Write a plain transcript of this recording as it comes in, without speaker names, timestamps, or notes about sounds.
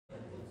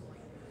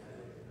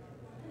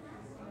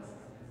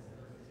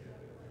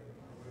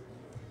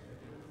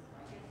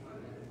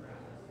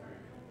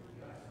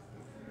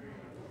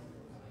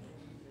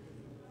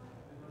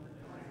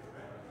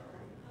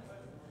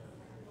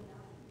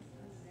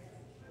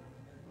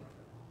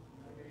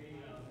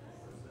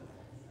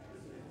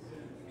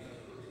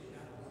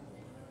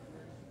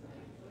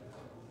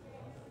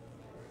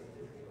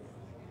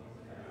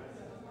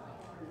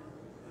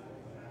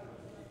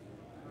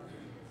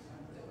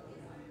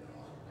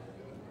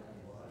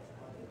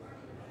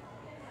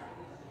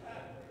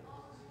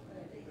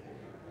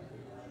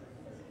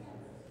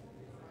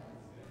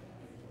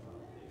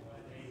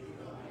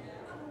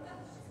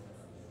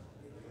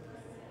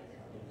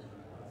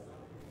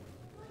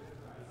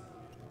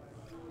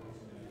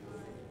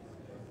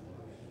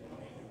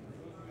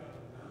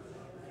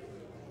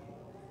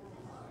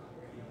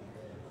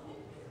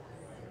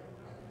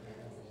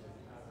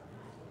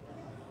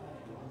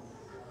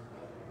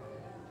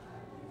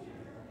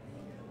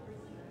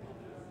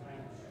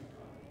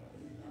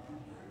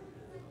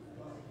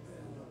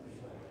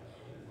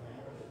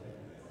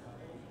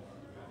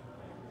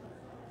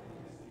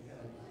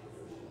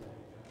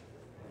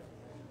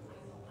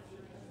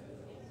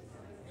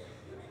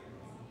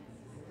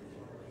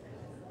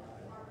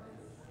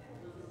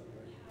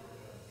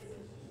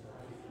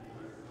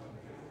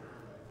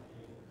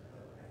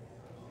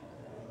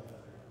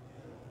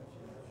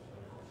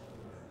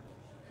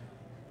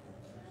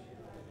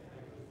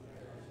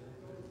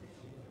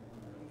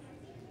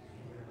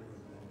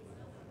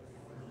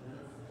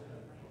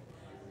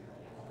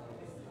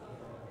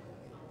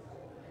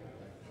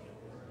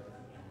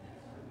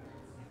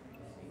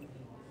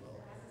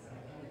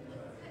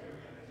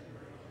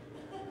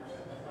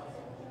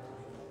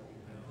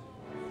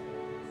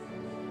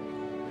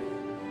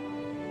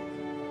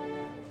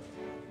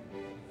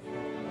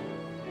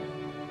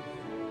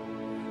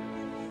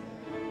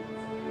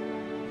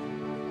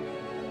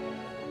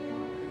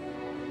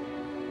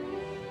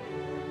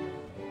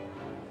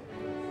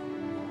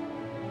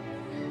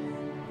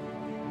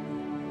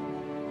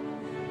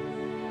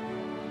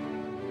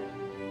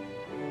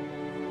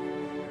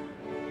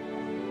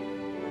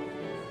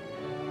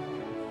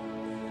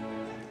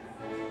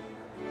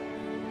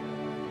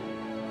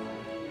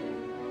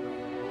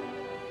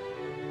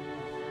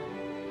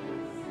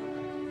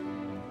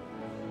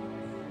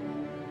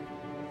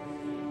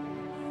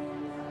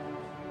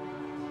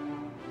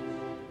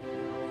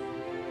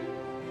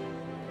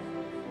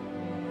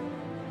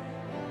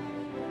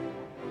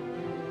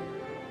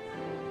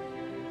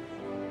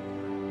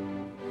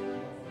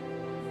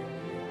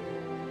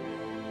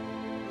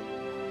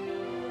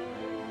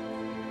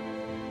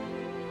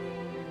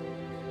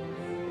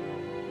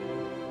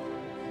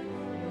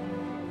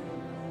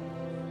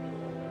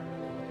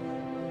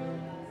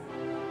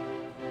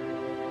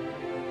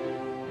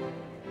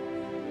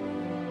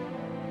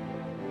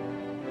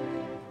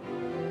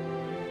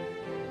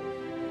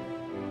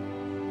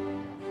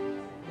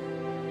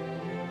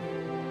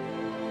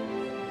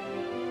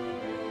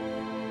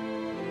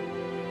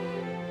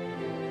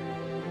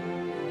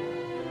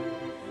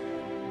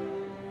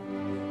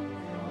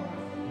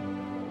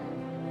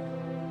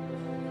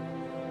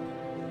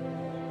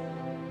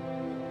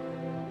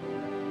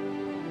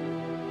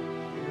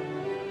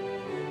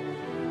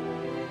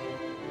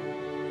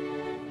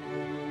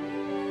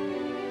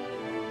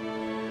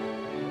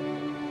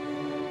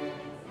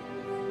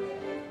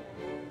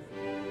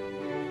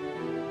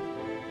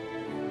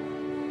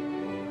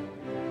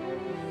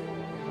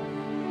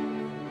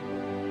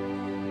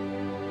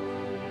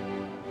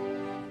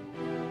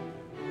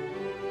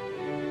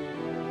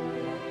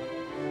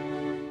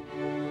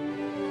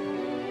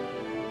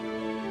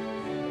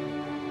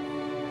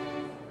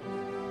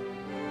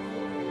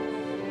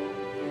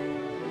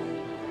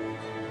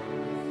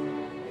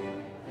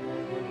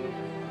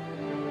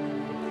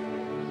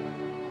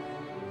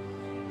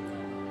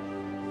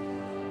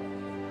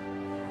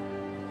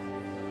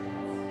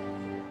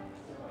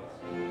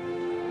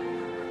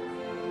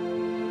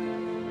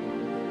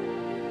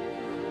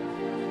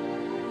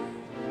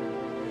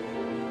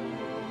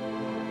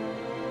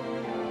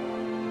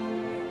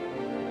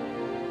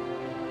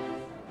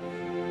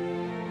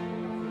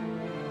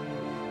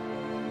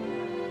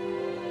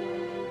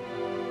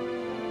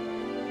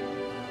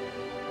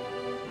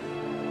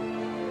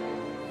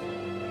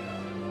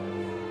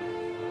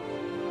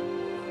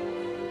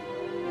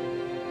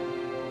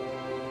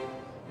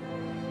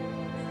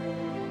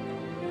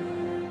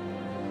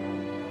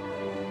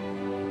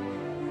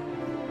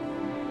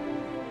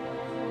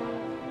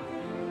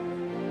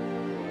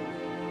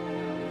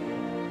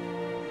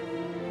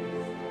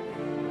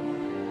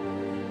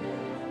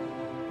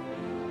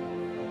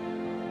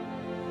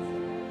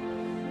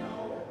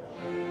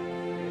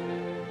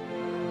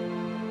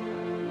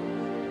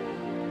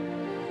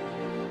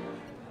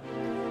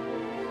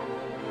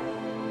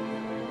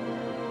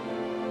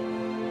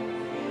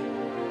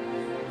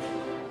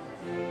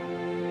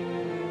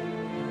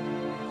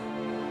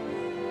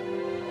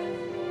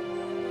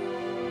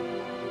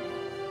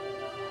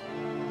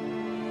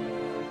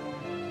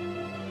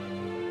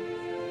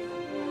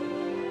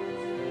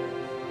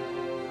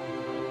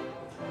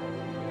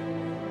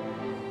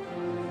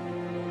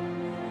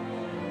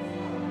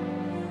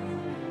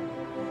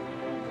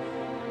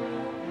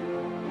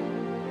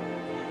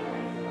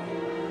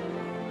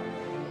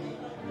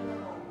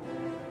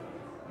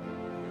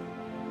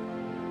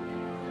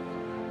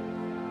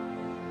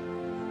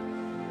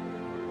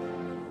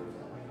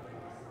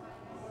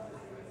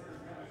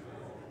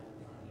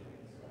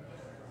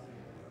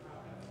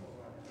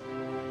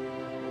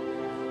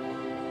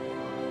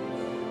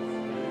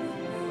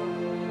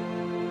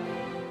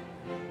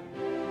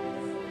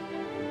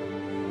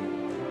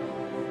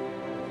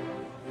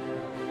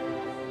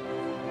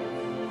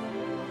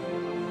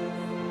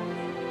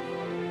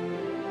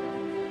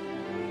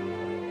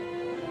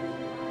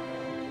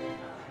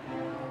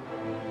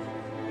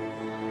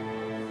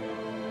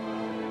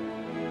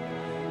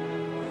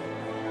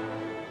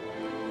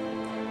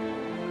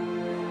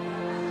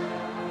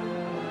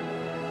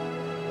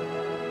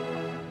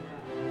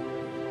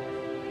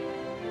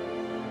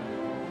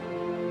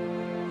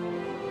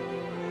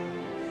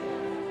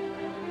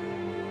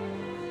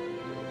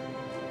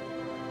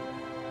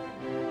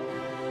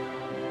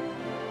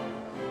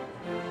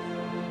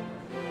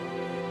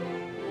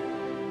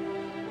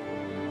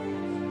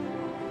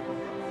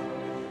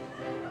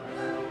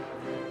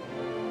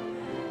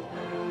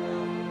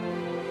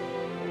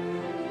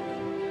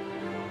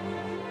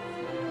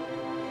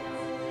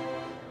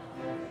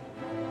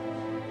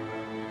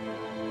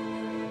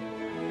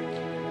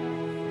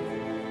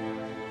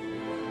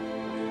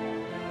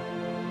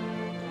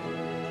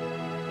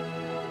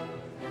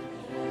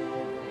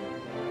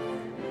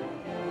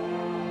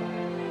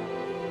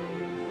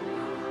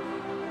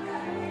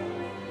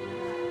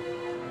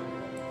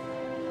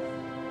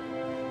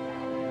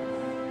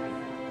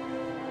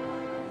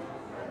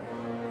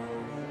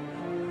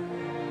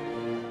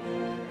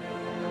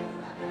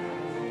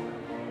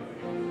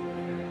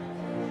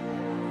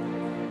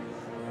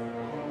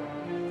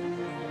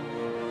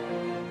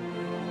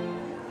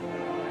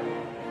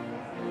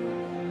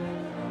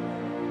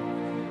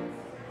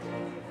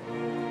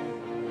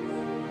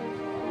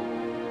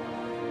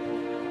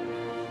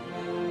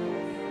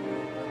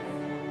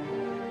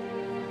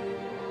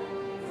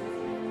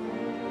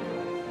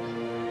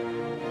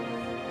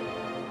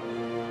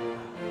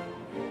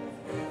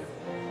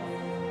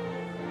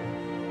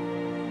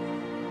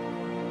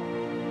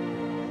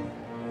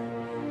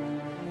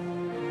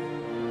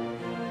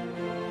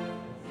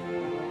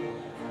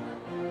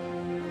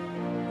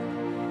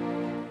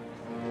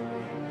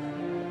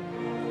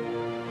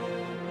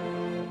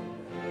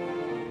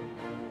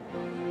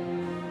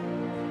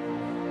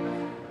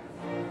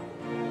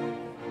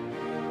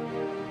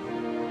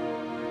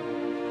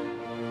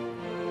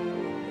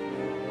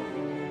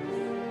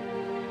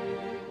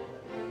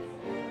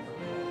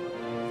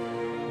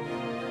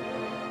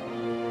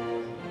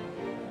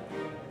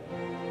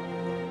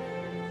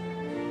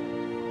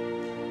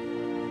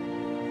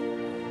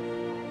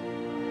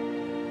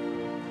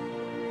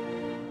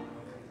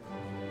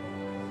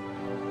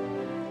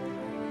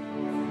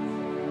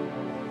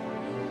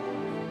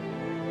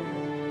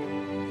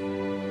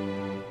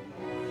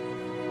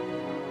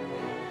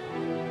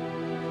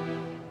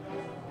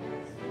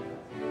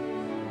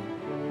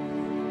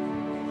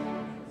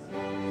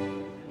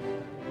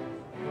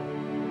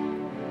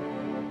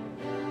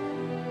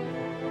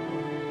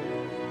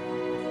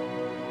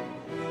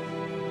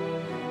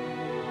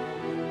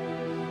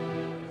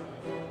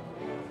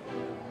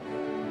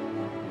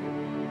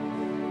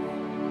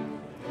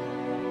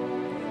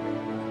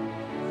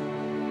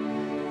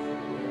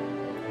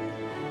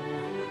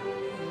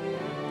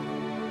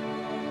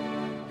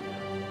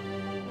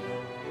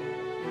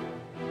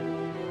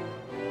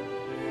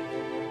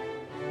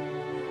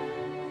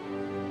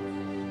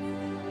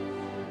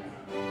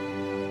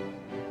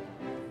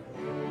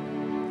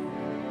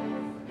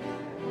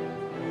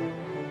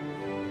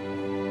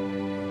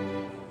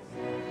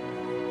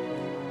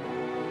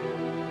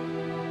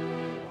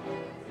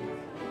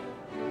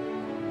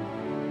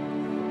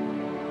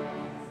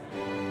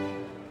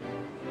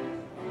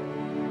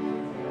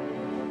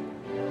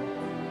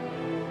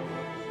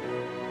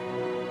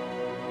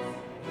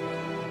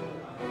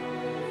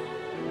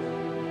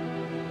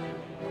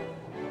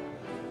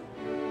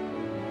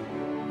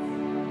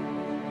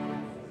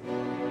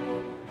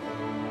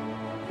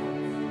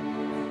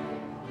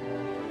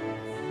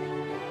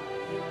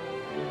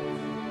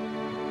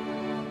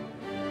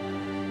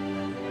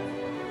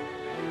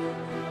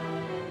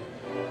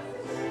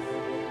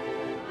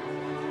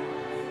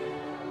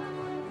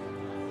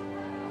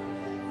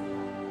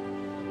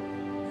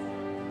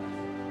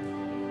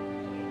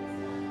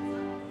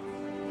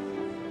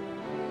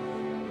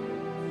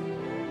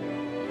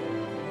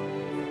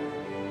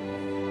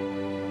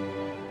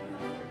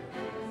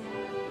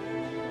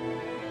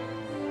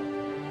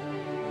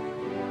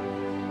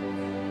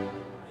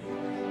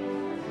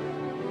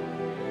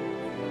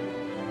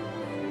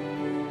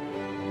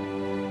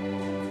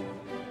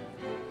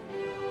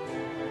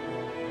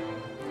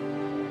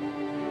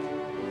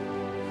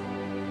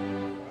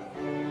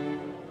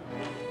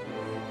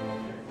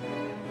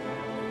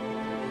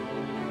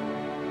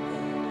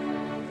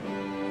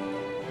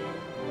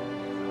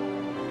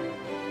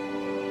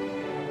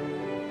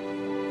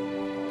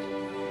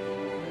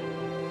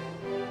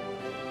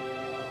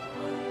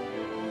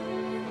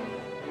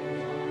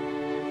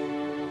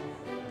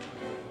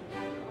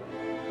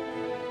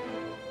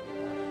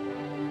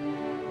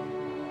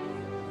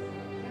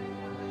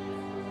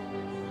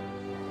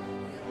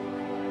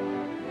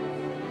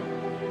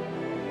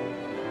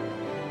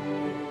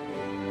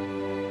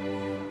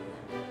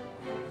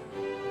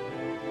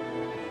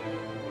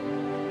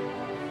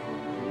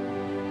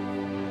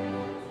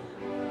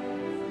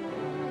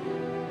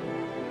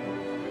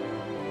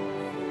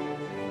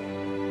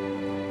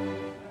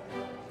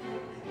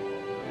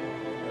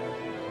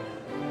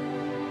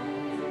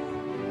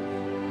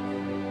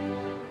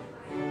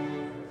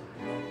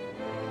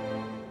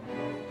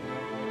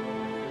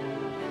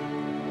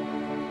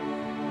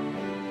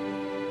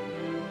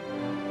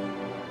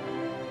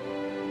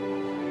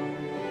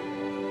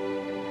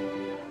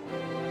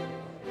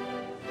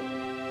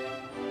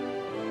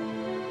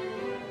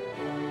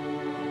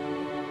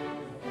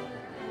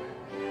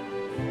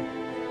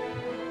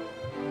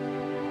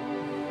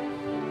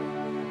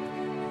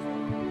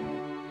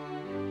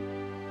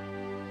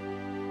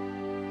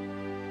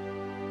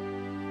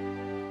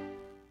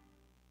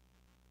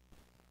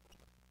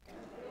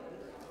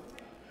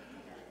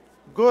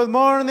Good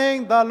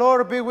morning. The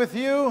Lord be with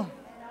you.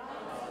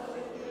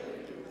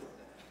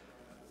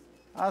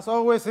 As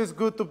always, it's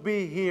good to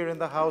be here in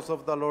the house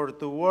of the Lord,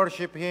 to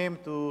worship Him,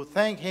 to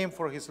thank Him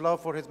for His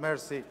love, for His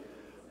mercy,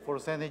 for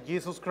sending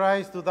Jesus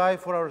Christ to die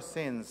for our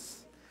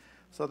sins.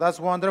 So that's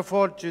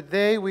wonderful.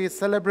 Today we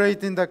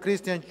celebrate in the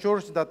Christian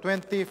Church the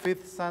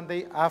 25th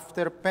Sunday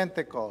after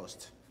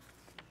Pentecost.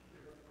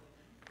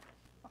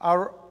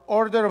 Our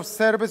order of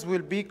service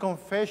will be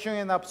confession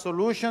and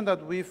absolution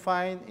that we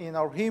find in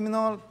our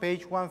hymnal,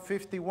 page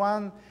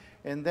 151,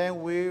 and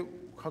then we're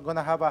going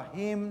to have a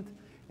hymn,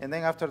 and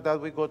then after that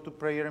we go to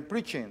prayer and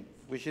preaching,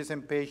 which is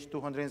in page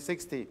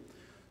 260.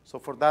 So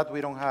for that we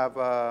don't have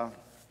a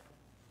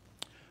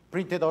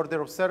printed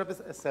order of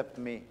service except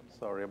me.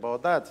 Sorry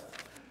about that.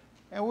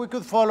 And we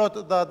could follow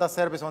the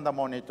service on the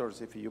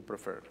monitors if you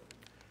prefer.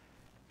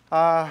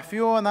 A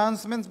few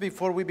announcements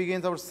before we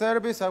begin our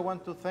service. I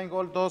want to thank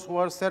all those who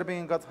are serving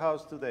in God's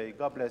house today.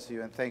 God bless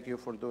you, and thank you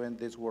for doing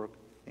this work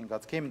in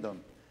God's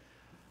kingdom.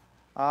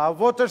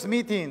 Voters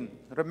meeting.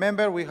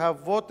 Remember, we have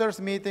voters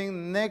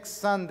meeting next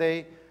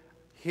Sunday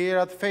here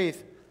at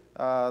Faith,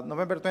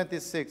 November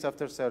 26th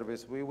after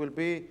service. We will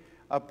be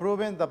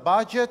approving the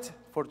budget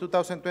for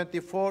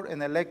 2024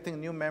 and electing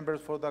new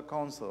members for the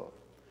council.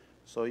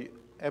 So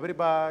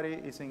everybody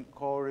is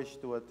encouraged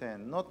to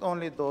attend, not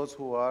only those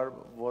who are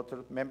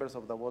members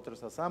of the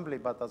Voters Assembly,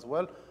 but as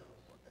well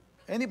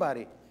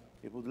anybody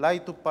who would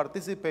like to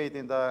participate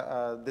in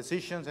the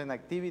decisions and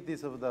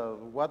activities of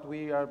what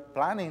we are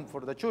planning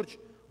for the church.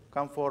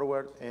 Come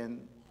forward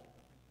and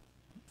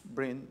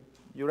bring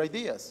your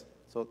ideas.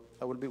 So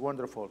that will be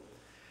wonderful.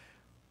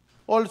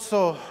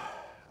 Also,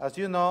 as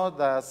you know,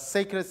 the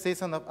sacred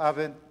season of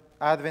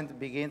Advent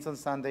begins on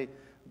Sunday,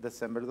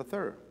 December the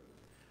 3rd.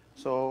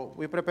 So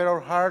we prepare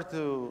our heart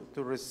to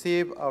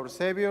receive our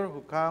Savior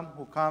who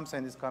comes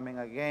and is coming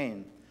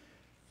again.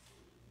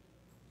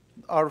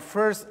 Our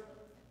first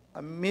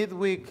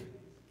midweek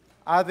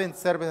Advent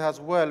service as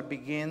well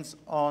begins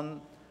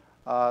on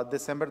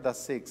December the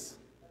 6th.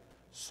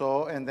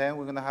 So, and then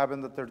we're going to have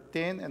on the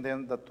 13th and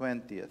then the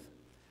 20th.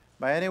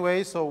 But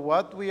anyway, so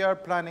what we are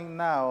planning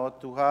now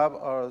to have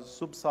our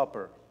soup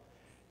supper.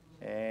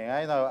 And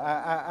I know,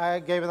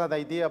 I gave an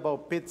idea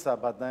about pizza,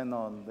 but then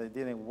they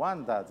didn't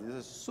want that. This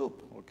is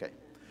soup, okay.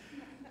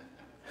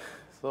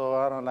 So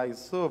I don't like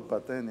soup,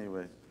 but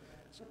anyway.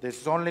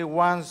 There's only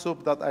one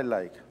soup that I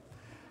like.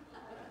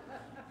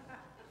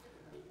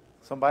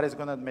 Somebody's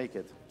going to make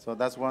it, so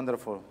that's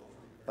wonderful.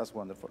 That's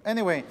wonderful.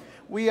 Anyway,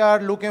 we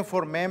are looking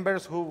for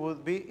members who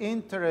would be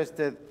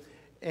interested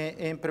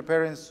in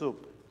preparing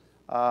soup.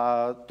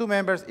 2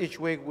 members each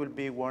week will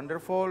be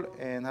wonderful,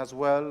 and as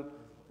well,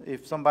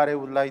 if somebody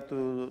would like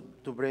to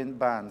bring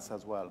bands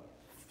as well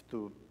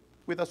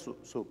with a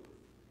soup.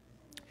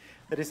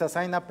 There is a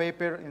sign-up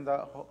paper in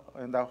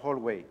the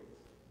hallway,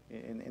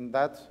 in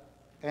that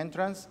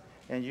entrance,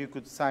 and you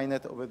could sign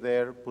it over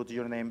there, put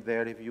your name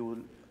there if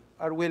you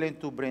are willing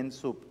to bring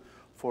soup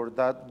for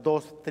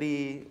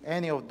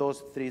any of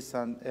those three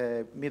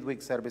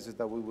midweek services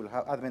that we will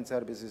have, Advent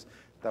services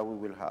that we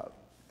will have.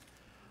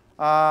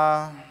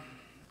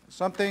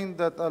 Something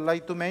that I'd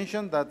like to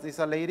mention, that is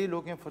a lady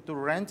looking to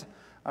rent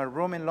a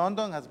room in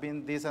London. Has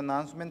been this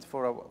announcement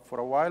for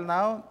a while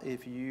now.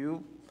 If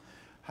you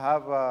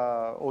have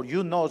or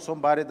you know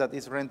somebody that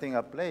is renting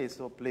a place,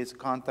 so please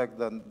contact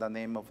the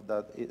name of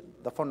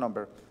the phone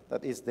number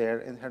that is there,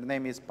 and her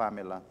name is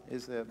Pamela.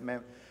 Is a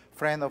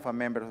friend of a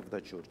member of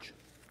the church.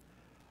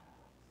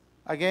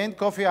 Again,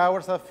 coffee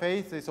hours of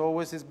faith is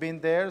always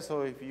been there.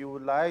 So if you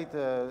would like,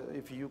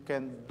 if you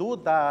can do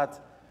that,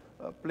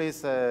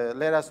 please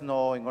let us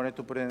know in order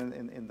to put it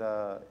in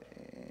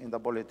the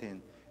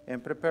bulletin.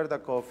 And prepare the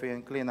coffee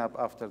and clean up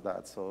after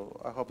that. So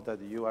I hope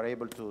that you are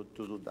able to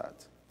do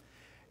that.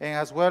 And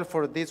as well,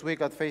 for this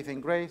week at Faith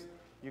and Grace,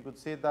 you could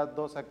see that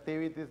those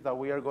activities that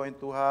we are going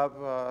to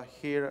have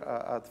here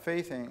at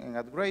Faith and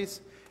at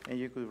Grace, and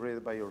you could read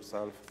it by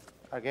yourself.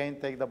 Again,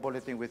 take the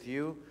bulletin with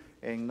you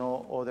and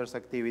know other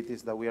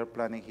activities that we are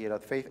planning here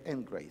at Faith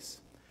and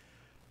Grace.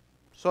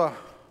 So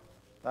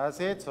that's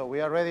it. So we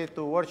are ready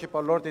to worship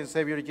our Lord and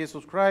Savior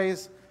Jesus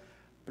Christ.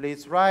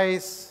 Please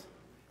rise.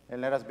 And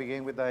let us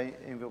begin with the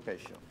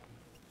invocation.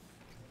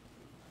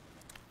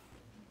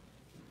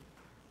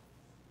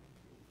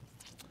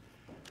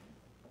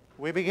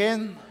 We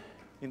begin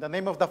in the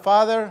name of the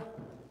Father,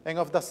 and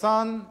of the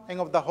Son, and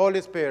of the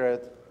Holy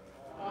Spirit.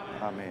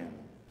 Amen. Amen.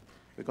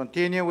 We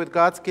continue with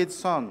God's kid's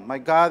song, My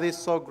God is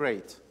So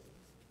Great.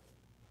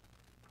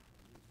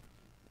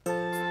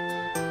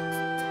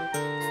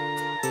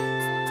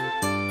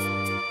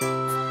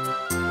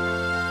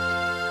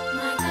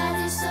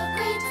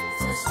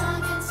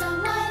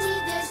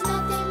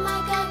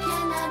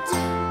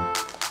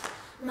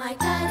 My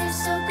God is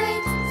so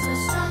great, so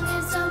strong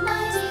and so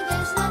mighty,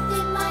 there's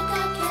nothing my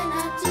God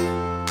cannot do.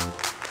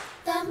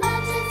 The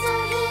mountains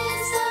are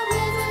His, the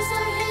rivers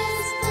are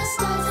His, the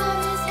stars are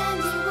His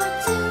handiwork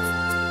too.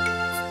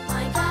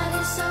 My God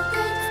is so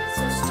great,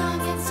 so strong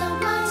and so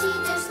mighty,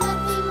 there's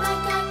nothing my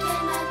God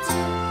cannot do.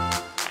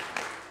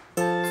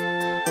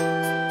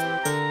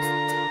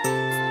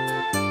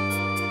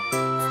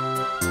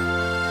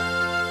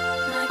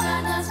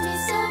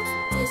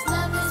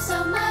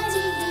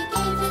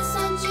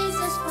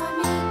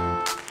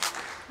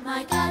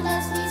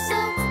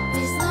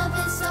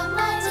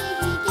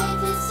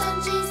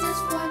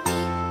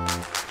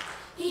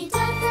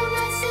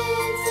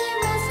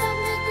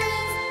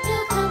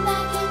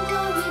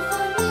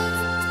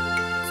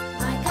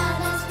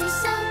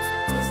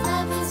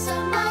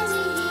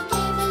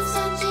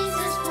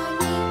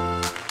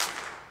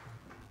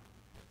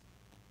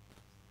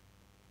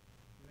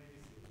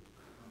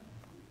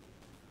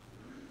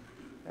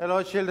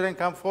 Hello, children,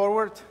 come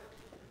forward.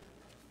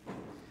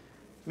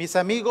 Mis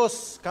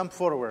amigos, come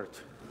forward.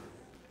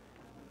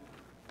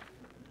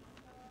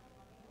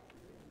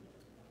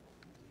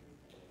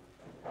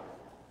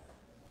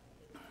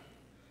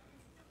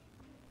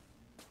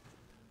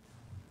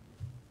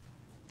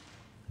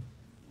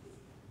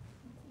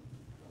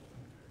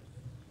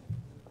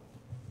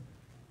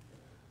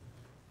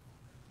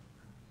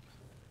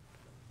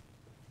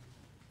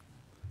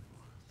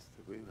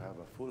 We have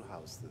a full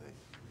house today.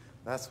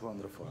 That's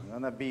wonderful. I'm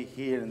going to be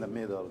here in the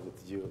middle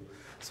with you.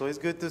 So it's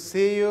good to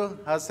see you.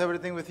 How's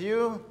everything with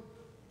you?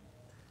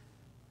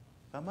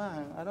 Come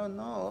on, I don't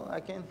know. I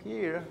can't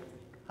hear.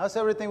 How's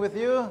everything with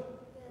you?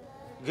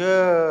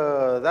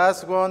 Good.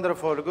 That's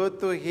wonderful. Good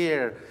to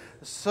hear.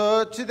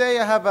 So today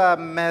I have a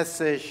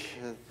message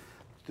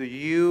to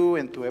you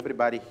and to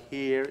everybody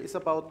here. It's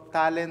about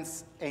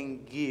talents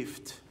and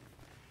gift.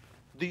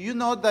 Do you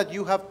know that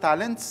you have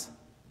talents?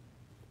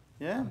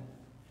 Yeah.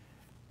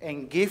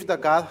 And gift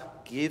that God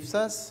gives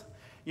us.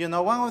 You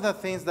know, one of the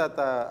things that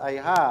I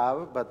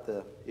have, but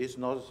it's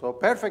not so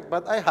perfect,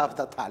 but I have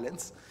the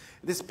talents.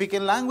 The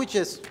speaking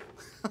languages,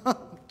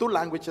 2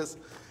 languages.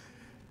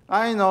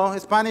 I know,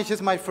 Spanish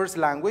is my first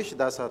language.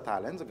 That's a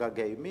talent God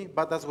gave me.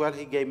 But as well,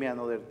 he gave me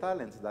another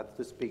talent, that's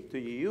to speak to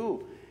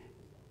you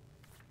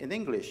in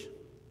English.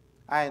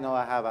 I know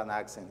I have an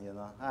accent, you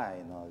know. I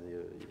know,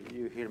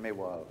 you hear me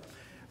well.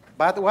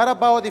 But what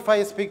about if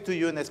I speak to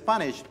you in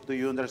Spanish? Do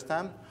you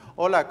understand?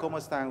 Hola, ¿cómo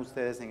están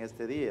ustedes en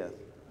este día?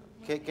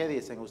 ¿Qué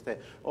dicen ustedes?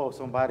 Oh,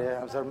 somebody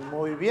answered,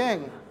 muy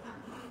bien.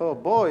 Oh,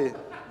 boy.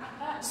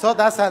 So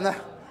that's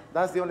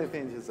the only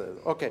thing she said.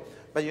 Okay,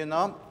 but you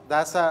know,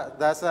 that's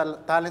a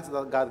talent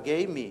that God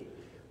gave me,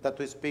 that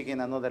to speak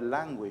in another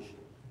language.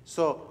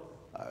 So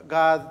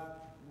God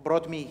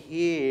brought me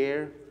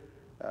here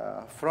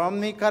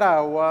from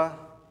Nicaragua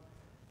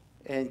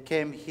and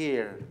came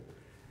here.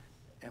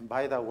 And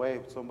by the way,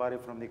 somebody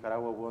from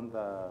Nicaragua won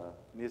the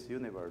Miss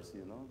Universe,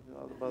 you know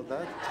about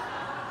that?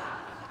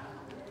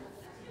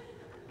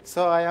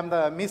 So I am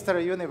the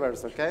Mr.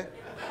 Universe, okay?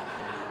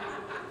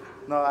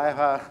 No,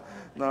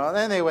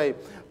 anyway.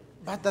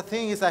 But the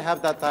thing is, I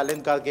have that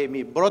talent God gave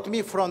me. Brought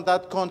me from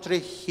that country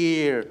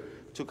here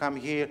to come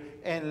here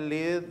and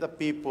lead the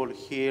people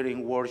here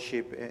in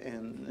worship,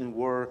 in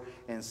word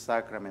and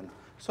sacrament.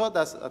 So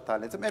that's a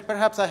talent.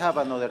 Perhaps I have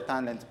another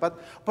talent,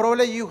 but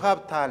probably you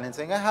have talents.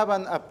 And I have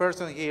a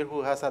person here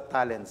who has a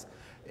talent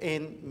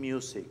in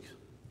music.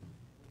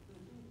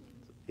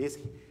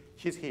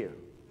 She's here,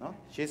 no?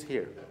 She's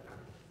here.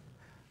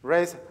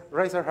 Raise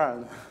her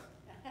hand.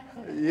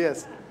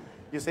 Yes.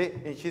 You see,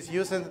 and she's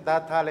using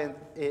that talent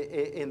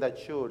in the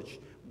church,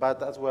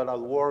 but as well at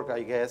work,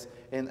 I guess,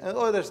 in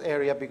other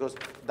area, because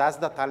that's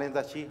the talent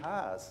that she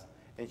has,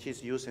 and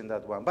she's using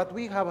that one. But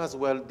we have as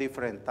well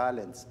different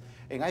talents.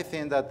 And I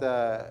think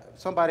that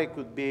somebody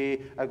could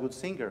be a good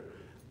singer.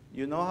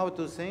 You know how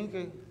to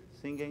sing?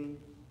 Singing,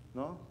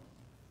 no?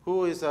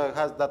 Who has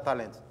that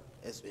talent?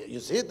 You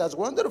see, that's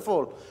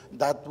wonderful.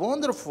 That's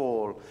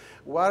wonderful.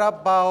 What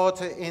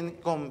about in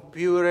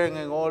computer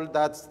and all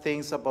that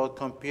things about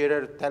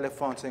computer,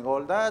 telephones and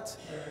all that?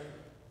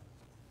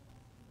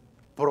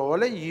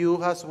 Probably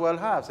you as well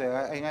have.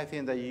 And I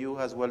think that you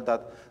as well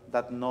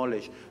that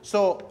knowledge.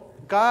 So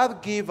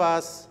God gave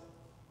us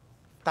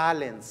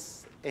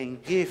talents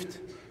and gift,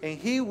 and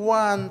he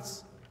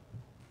wants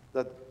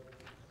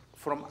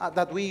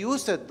that we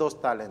use those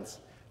talents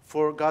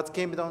for God's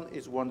kingdom.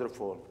 Is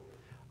wonderful.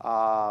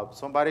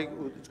 Somebody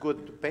is good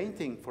at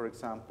painting, for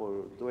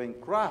example, doing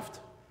craft.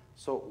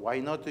 So why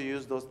not to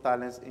use those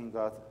talents in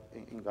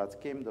God's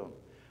kingdom?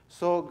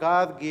 So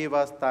God gave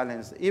us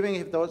talents, even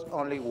if there's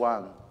only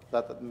one.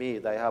 That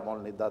I have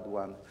only that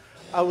one.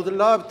 I would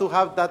love to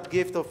have that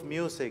gift of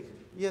music.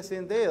 Yes,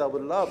 indeed, I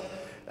would love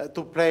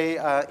to play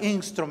an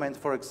instrument,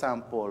 for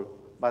example,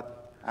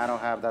 but I don't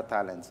have that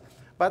talent.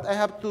 But I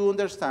have to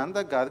understand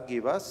that God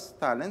gave us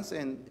talents,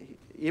 and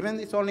even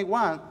if it's only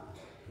one,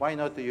 why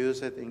not to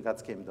use it in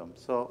God's kingdom?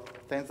 So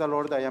thanks the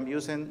Lord, I am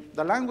using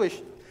the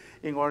language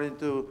in order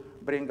to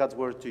bring God's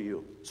word to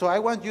you. So I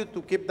want you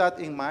to keep that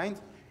in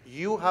mind.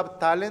 You have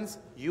talents,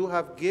 you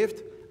have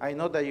gift. I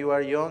know that you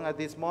are young at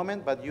this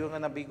moment, but you're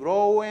going to be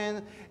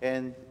growing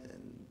and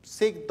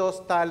seek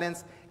those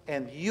talents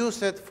and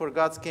use it for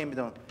God's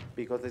kingdom,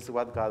 because this is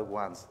what God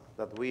wants,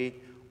 that we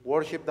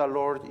worship the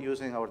Lord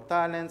using our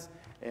talents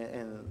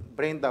and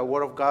bring the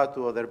word of God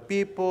to other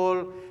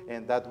people,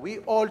 and that we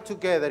all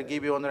together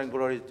give you honor and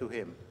glory to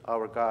him,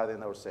 our God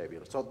and our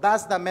Savior. So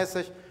that's the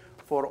message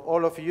for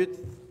all of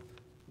you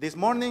this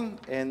morning,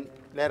 and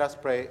let us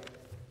pray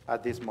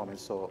at this moment.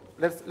 So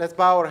let's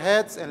bow our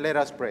heads and let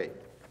us pray.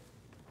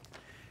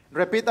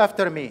 Repeat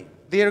after me.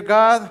 Dear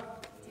God,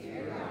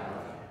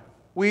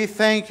 we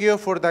thank you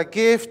for the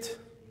gift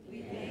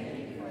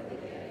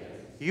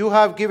you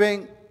have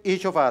given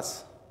each of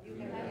us.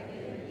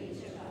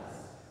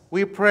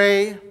 We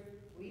pray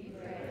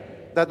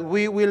that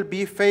we will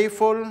be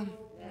faithful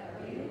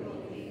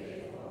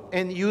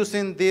in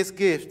using this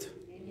gift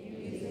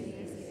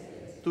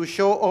to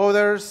show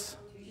others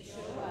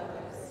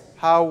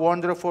how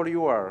wonderful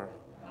you are.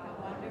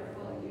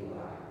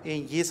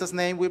 In Jesus'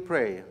 name we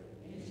pray.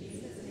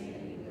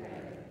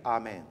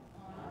 Amen.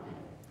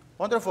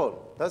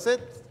 Wonderful. That's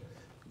it.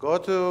 Go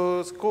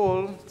to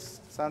school,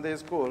 Sunday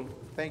school.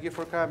 Thank you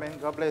for coming.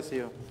 God bless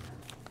you.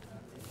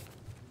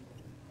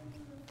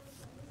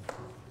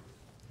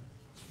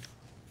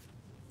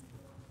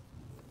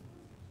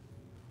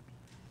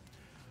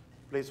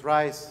 Please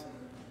rise.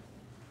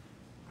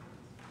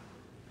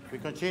 We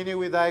continue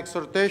with the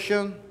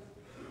exhortation.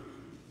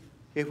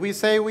 If we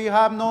say we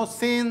have no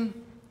sin,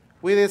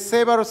 we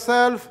deceive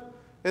ourselves,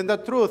 and the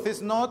truth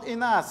is not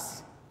in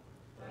us.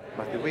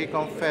 But if we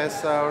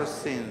confess our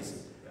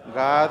sins,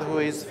 God, who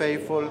is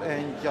faithful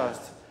and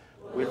just,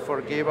 will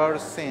forgive our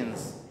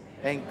sins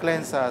and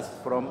cleanse us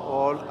from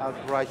all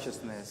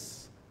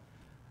unrighteousness.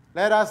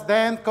 Let us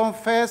then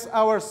confess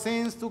our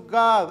sins to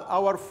God,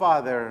 our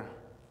Father.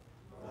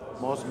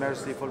 Most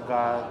merciful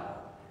God,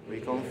 we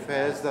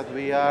confess that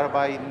we are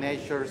by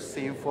nature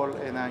sinful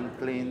and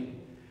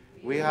unclean.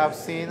 We have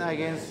sinned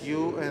against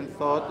you in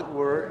thought,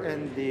 word,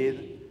 and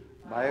deed,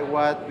 by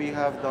what we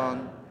have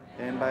done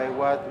and by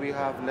what we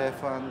have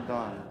left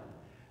undone.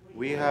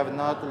 We have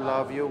not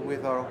loved you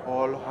with our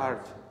whole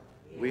heart.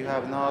 We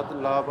have not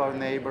loved our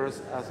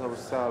neighbors as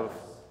ourselves.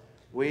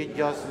 We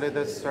justly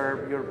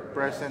deserve your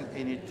present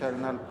and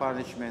eternal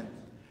punishment.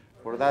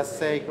 For the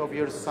sake of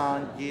your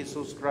Son,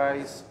 Jesus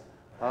Christ,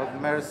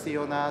 have mercy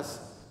on us,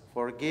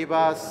 forgive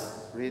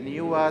us,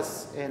 renew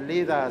us, and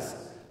lead us,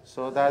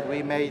 so that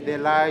we may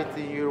delight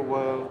in your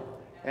will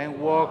and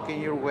walk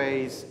in your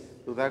ways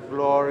to the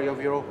glory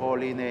of your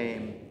holy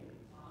name.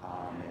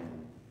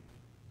 Amen.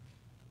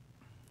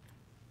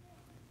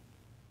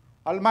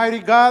 Almighty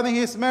God, in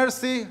his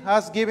mercy,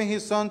 has given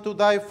his Son to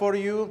die for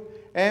you,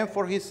 and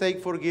for his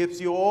sake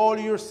forgives you all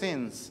your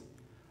sins.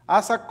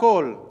 As a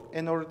called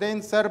and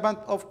ordained servant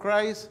of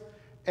Christ,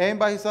 and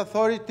by his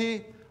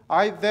authority,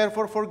 I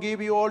therefore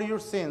forgive you all your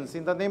sins,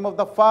 in the name of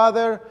the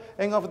Father,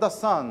 and of the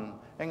Son,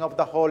 and of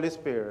the Holy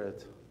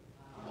Spirit.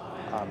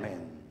 Amen.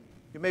 Amen.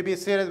 You may be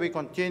seated. We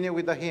continue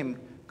with the hymn,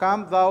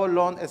 Come Thou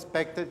Long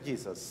Expected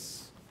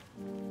Jesus.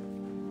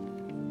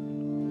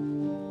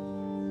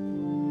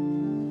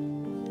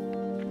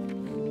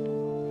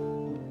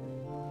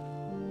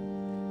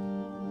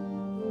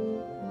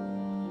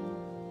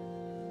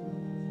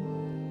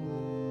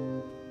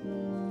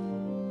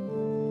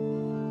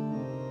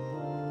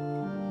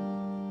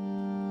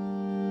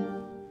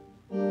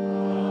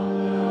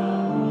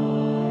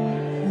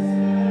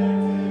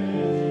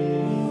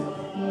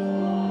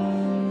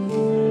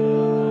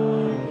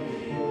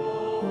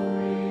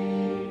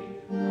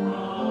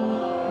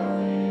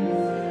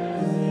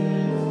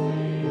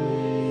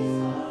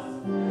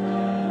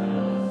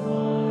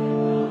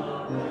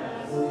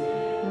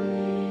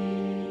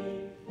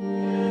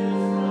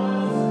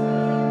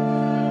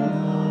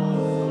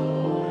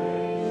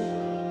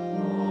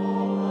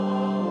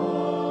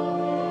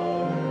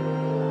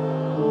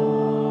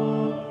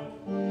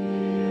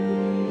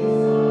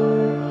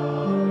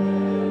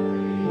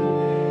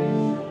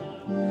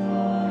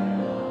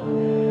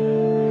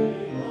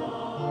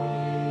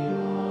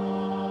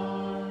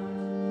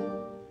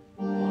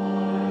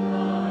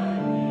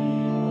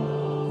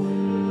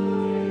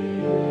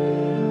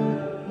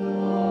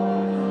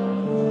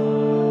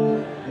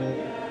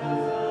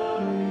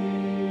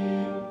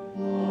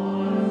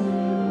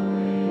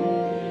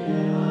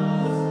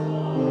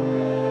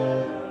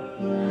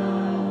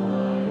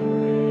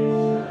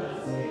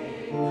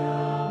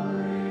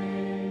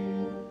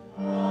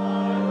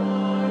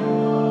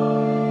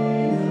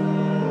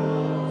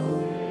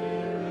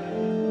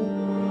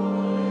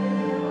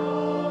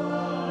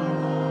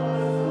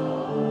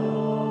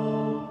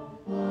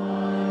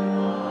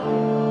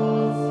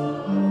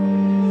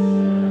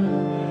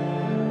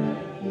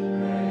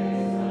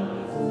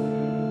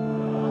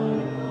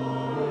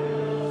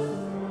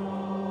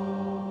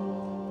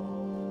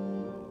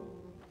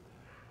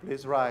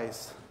 Please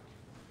rise.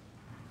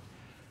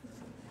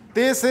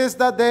 This is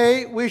the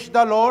day which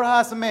the Lord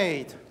has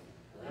made.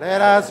 Let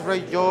us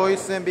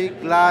rejoice and be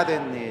glad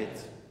in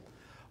it.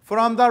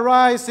 From the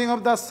rising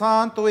of the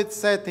sun to its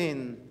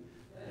setting,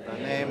 the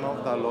name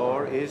of the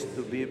Lord is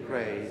to be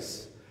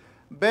praised.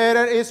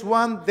 Better is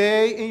one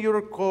day in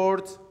your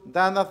courts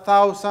than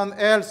 1,000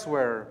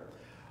 elsewhere.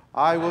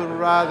 I would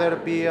rather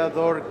be a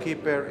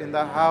doorkeeper in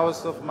the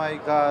house of my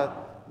God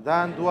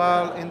than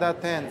dwell in the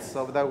tents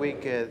of the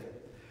wicked.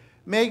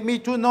 Make me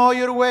to know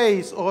your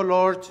ways, O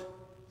Lord.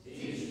 Teach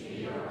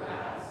me your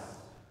paths.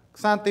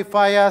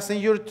 Sanctify us in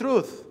your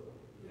truth.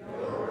 Your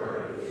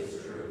word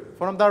is truth.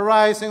 From the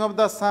rising of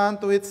the sun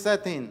to its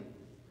setting,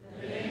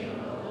 The name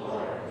of the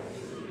Lord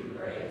is to be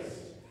praised.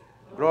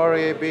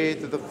 glory be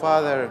to the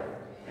Father,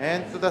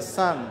 and to the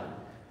Son,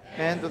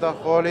 and to the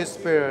Holy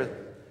Spirit,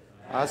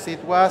 as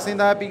it was in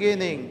the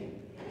beginning,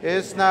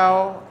 is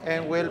now,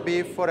 and will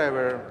be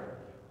forever.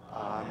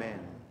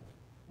 Amen.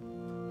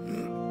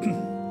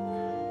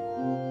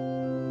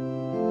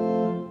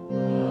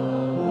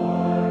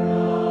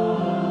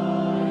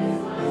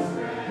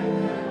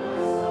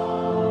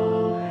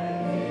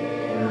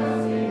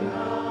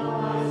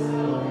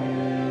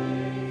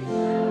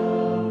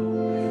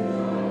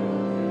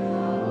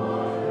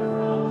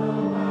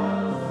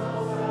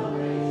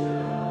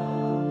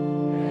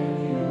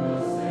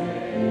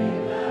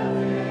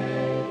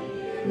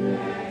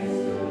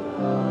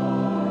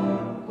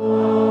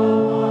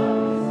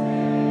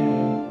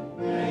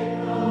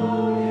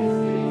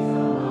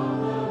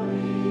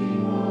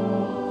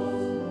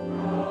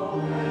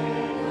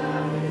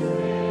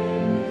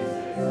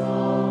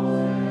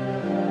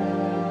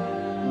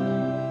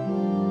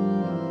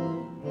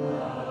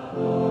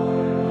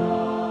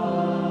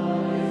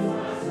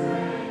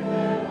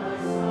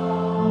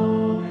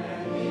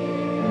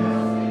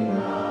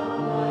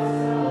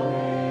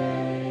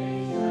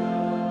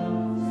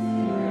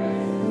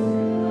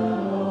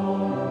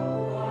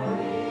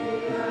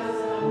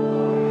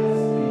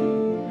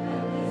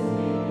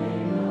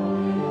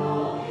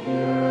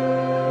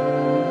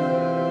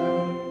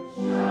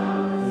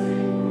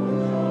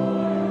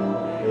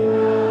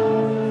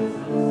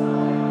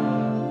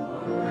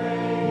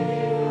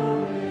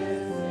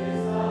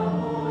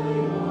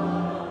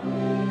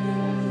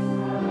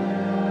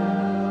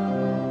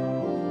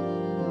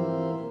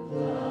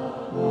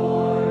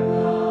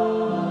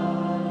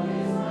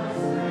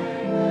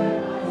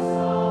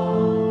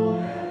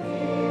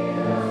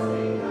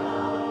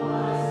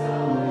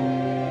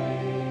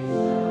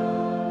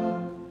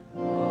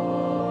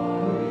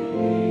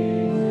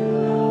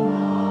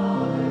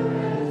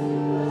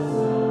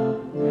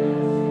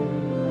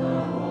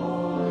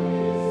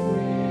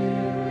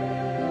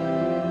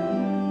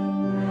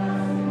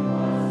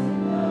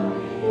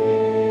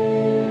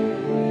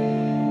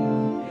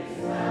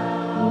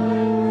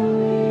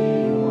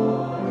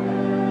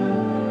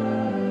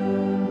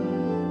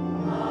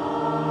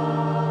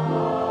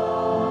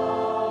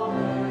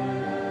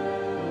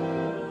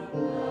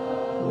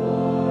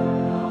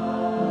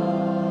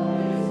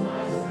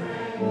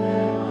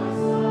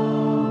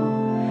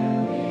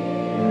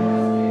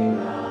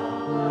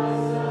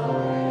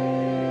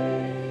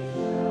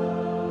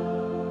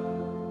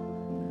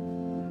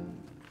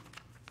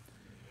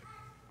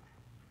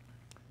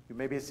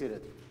 be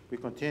seated. We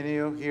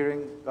continue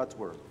hearing God's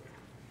word.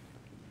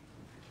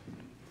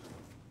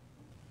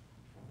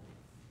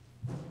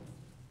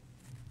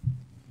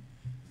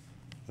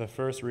 The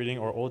first reading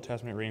or Old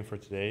Testament reading for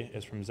today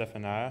is from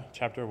Zephaniah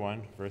chapter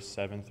 1, verse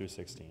 7 through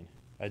 16.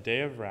 A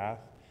day of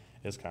wrath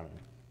is coming.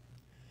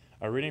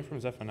 A reading from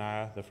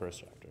Zephaniah, the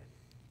first chapter.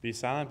 Be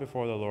silent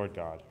before the Lord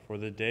God, for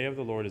the day of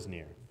the Lord is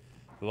near.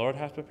 The Lord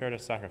hath prepared a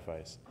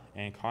sacrifice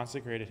and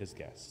consecrated his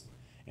guests.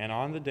 And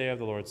on the day of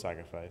the Lord's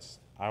sacrifice,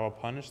 I will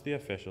punish the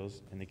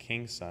officials and the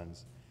king's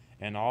sons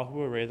and all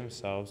who array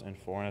themselves in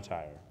foreign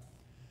attire.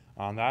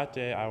 On that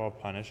day I will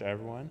punish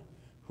everyone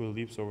who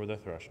leaps over the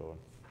threshold,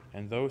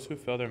 and those who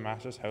fill their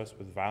master's house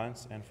with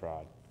violence and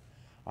fraud.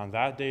 On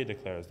that day,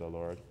 declares the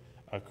Lord,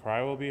 a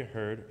cry will be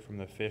heard from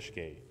the fish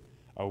gate,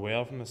 a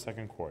wail from the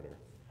second quarter,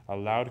 a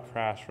loud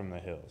crash from the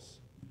hills.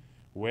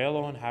 Wail,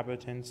 O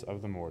inhabitants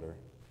of the mortar,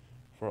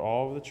 for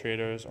all of the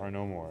traders are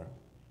no more.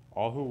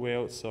 All who weigh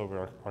out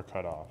silver are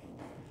cut off.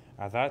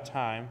 At that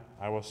time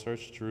I will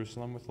search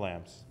Jerusalem with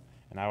lamps,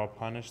 and I will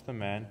punish the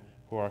men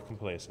who are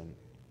complacent.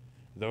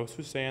 Those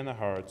who say in their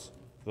hearts,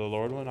 the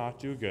Lord will not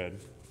do good,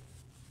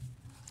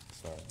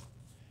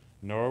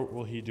 nor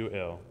will he do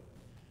ill.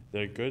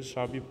 Their goods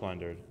shall be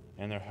plundered,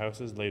 and their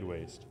houses laid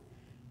waste.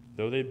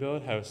 Though they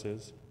build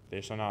houses,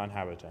 they shall not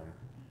inhabit them.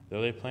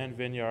 Though they plant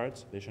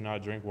vineyards, they shall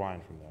not drink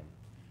wine from them.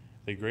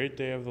 The great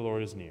day of the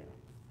Lord is near,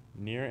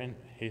 near and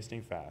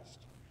hasting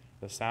fast.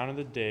 The sound of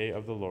the day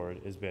of the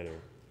Lord is bitter.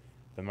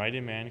 The mighty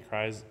man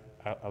cries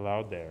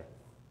aloud there.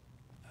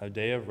 A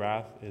day of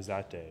wrath is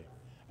that day,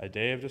 a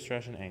day of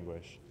distress and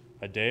anguish,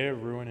 a day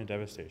of ruin and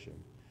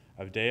devastation,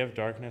 a day of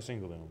darkness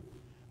and gloom,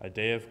 a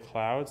day of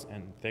clouds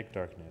and thick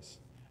darkness,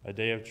 a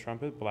day of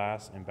trumpet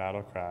blast and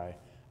battle cry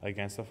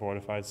against the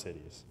fortified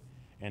cities,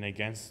 and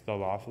against the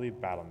lawfully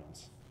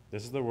battlements.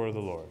 This is the word of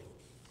the Lord.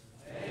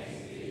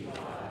 Thanks be to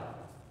God.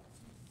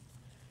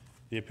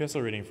 The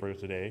epistle reading for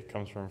today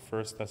comes from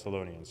 1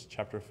 Thessalonians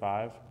chapter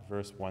 5,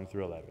 verse 1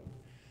 through 11.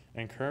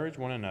 Encourage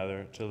one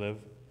another to live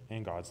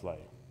in God's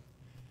light.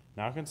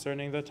 Now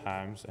concerning the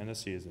times and the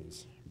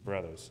seasons,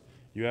 brothers,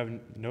 you have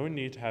no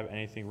need to have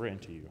anything written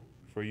to you,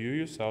 for you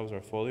yourselves are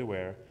fully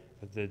aware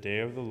that the day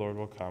of the Lord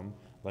will come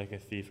like a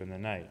thief in the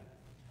night.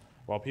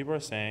 While people are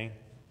saying,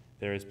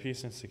 there is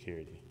peace and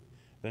security,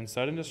 then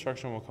sudden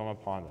destruction will come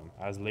upon them,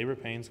 as labor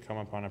pains come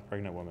upon a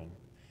pregnant woman,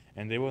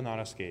 and they will not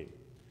escape.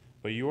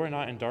 But you are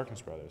not in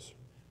darkness, brothers,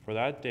 for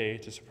that day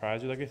to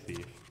surprise you like a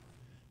thief,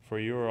 for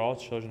you are all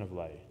children of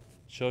light,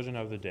 children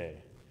of the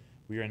day.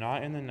 We are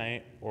not in the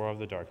night or of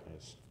the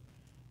darkness.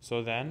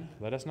 So then,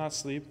 let us not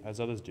sleep as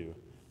others do,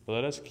 but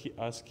let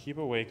us keep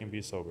awake and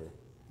be sober.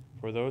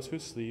 For those who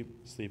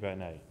sleep, sleep at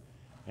night,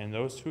 and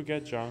those who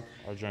get drunk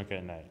are drunk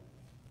at night.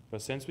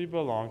 But since we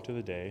belong to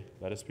the day,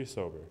 let us be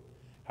sober,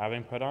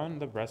 having put on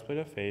the breastplate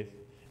of faith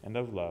and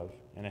of love,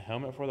 and a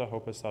helmet for the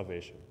hope of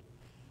salvation.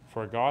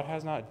 For God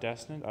has not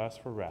destined us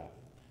for wrath,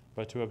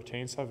 but to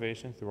obtain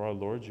salvation through our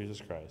Lord Jesus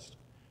Christ,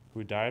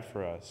 who died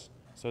for us,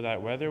 so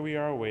that whether we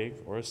are awake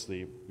or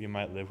asleep, we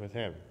might live with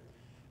him.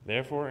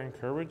 Therefore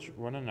encourage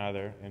one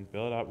another and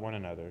build up one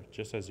another,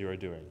 just as you are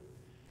doing.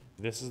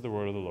 This is the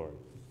word of the Lord.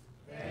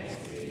 Thanks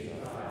be to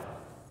God.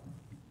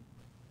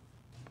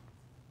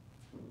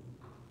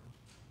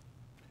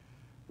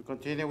 We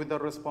continue with the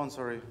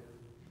responsory.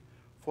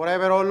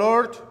 Forever, O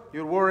Lord,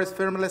 your word is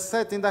firmly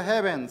set in the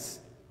heavens.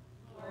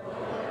 Lord,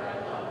 I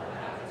love the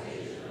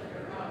habitation of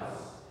your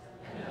house,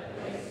 and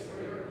the place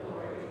where your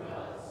glory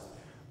dwells.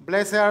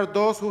 Blessed are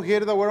those who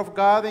hear the word of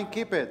God and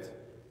keep it.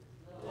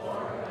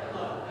 Lord, I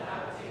love the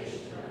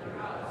habitation of your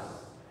house,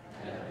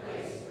 and the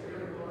place where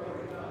your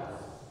glory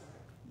dwells.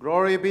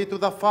 Glory be to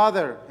the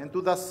Father, and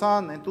to the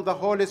Son, and to the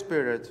Holy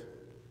Spirit.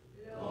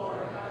 Lord,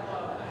 I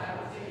love the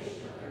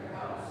habitation of your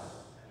house,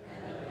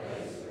 and the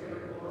place where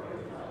your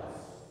glory dwells.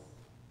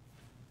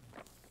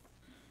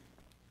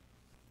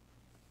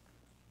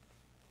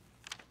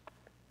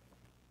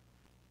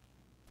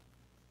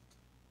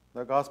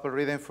 The gospel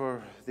reading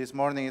for this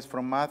morning is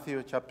from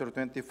Matthew chapter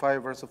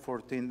 25, verses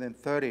 14 and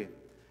 30.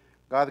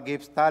 God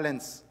gives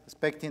talents,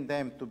 expecting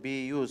them to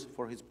be used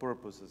for his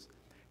purposes.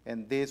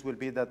 And this will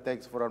be the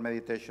text for our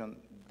meditation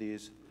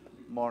this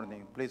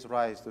morning. Please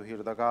rise to hear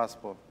the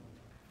gospel.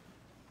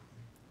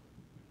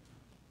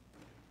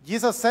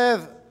 Jesus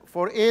said,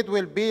 "For it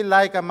will be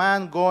like a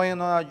man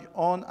going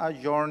on a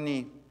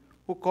journey,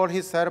 who called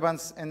his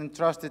servants and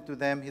entrusted to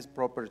them his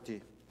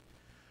property.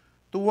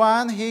 To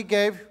one he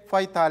gave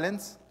 5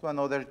 talents, to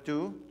another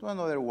 2, to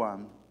another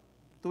 1,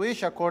 to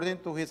each according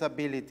to his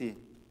ability.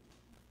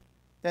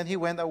 Then he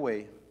went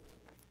away.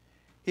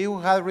 He who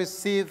had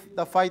received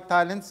the 5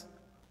 talents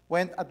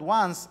went at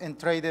once and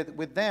traded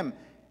with them,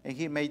 and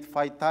he made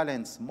 5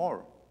 talents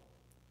more.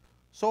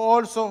 So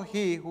also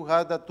he who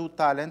had the 2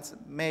 talents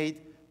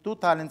made 2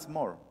 talents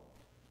more.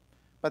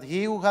 But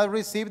he who had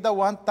received the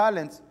 1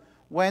 talent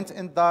went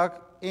and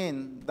dug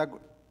in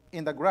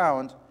the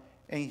ground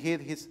and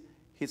hid his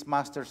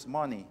master's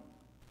money.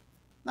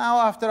 Now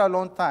after a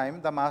long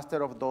time, the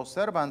master of those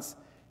servants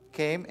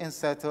came and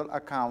settled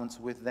accounts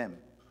with them.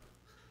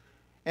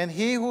 And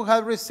he who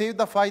had received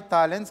the 5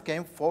 talents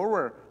came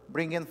forward,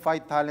 bringing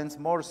 5 talents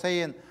more,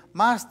 saying,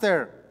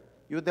 Master,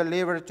 you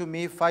delivered to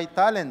me 5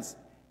 talents.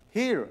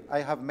 Here I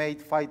have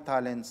made 5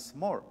 talents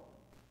more.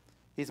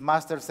 His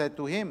master said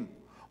to him,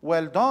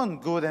 Well done,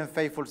 good and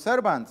faithful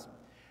servant.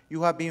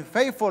 You have been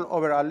faithful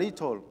over a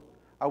little.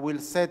 I will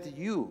set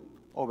you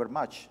over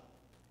much.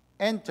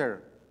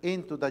 Enter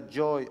into the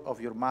joy of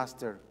your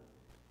master.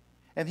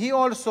 And he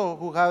also,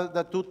 who had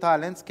the 2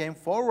 talents, came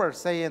forward,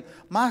 saying,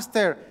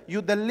 Master,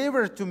 you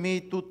delivered to me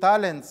 2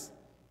 talents.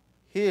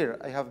 Here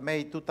I have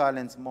made 2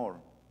 talents more.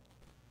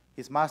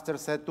 His master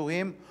said to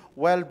him,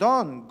 Well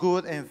done,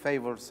 good and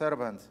faithful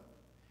servant.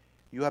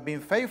 You have been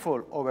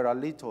faithful over a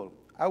little.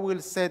 I will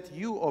set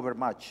you over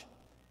much.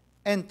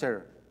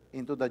 Enter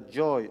into the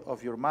joy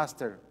of your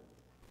master.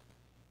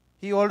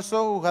 He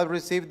also, who had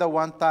received the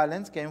 1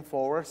 talent, came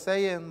forward,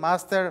 saying,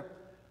 Master,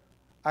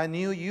 I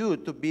knew you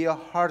to be a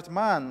hard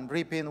man,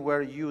 reaping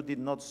where you did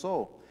not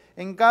sow,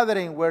 and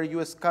gathering where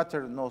you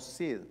scattered no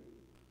seed.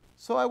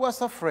 So I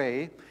was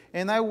afraid,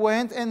 and I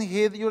went and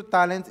hid your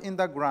talent in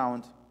the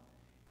ground.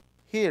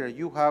 Here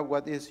you have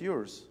what is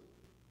yours.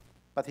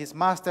 But his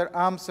master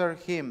answered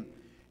him,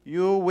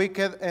 You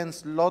wicked and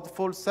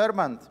slothful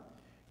servant,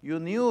 you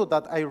knew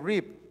that I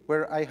reap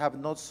where I have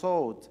not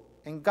sowed,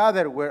 and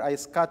gather where I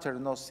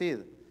scattered no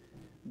seed.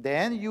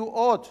 Then you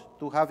ought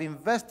to have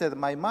invested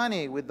my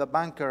money with the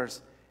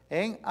bankers,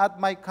 and at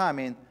my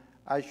coming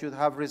I should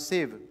have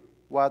received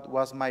what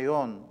was my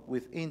own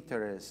with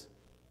interest.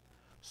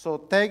 So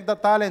take the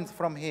talent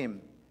from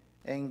him,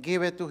 and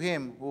give it to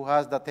him who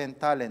has the 10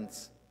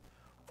 talents.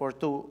 For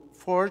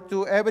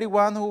to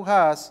everyone who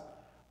has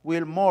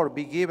will more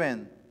be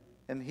given,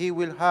 and he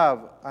will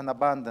have an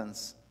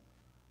abundance.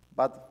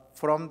 But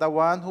from the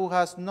one who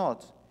has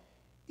not,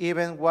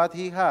 even what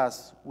he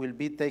has will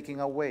be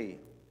taken away.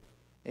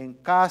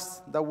 And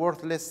cast the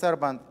worthless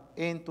servant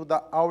into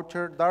the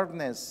outer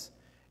darkness.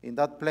 In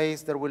that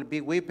place there will be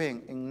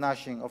weeping and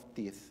gnashing of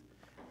teeth.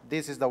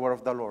 This is the word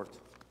of the Lord.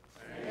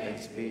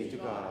 Thanks be to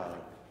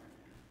God.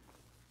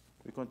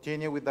 We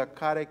continue with the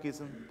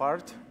catechism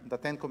part, the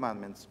 10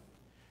 commandments.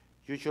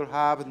 You shall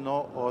have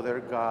no other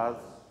God.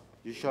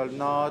 You shall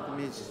not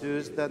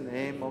misuse the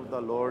name of the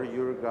Lord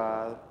your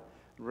God.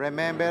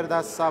 Remember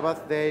the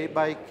Sabbath day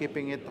by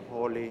keeping it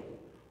holy.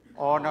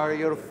 Honor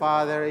your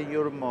father and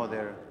your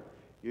mother.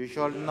 You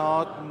shall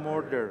not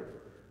murder.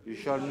 You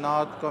shall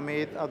not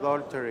commit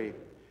adultery.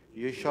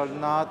 You shall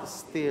not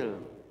steal.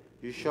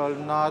 You shall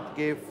not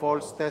give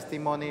false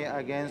testimony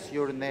against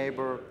your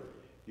neighbor.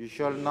 You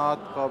shall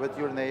not covet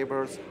your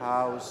neighbor's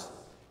house.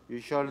 You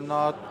shall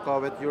not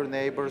covet your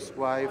neighbor's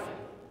wife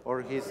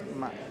or his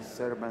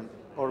servant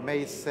or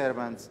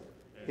maidservants,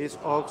 his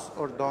ox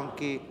or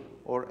donkey,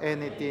 or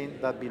anything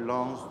that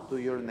belongs to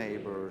your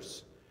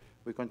neighbors.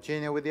 We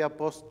continue with the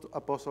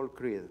Apostle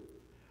Creed.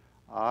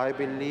 I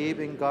believe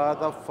in God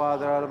the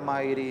Father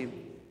Almighty,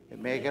 the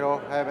maker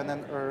of heaven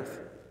and earth,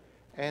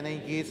 and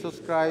in Jesus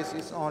Christ,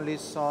 his only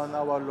Son,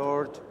 our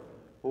Lord,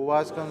 who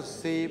was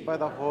conceived by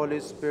the Holy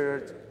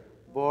Spirit,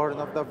 born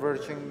of the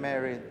Virgin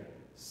Mary,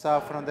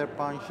 suffered under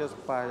Pontius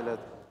Pilate,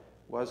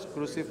 was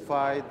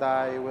crucified,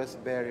 died, was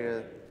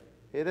buried.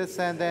 He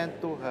descended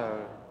to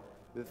hell.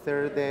 The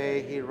 3rd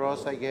day he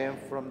rose again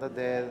from the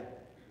dead.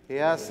 He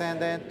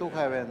ascended to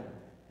heaven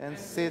and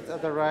sits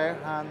at the right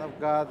hand of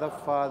God the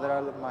Father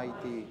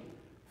Almighty.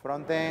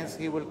 From thence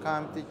he will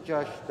come to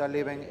judge the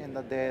living and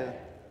the dead.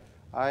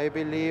 I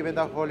believe in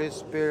the Holy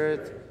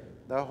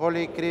Spirit, the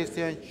holy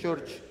Christian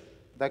Church,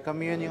 the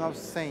communion of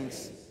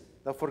saints,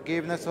 the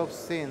forgiveness of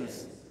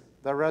sins,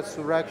 the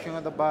resurrection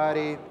of the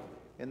body,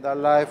 and the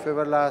life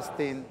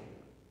everlasting.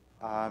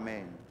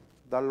 Amen.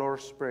 The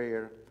Lord's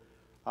Prayer.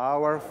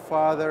 Our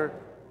Father,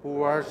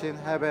 who art in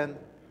heaven,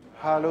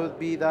 hallowed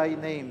be thy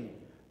name.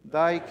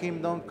 Thy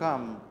kingdom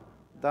come,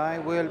 thy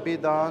will be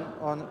done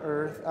on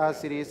earth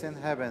as it is in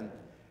heaven.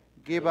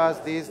 Give us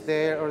this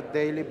day our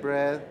daily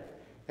bread,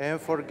 and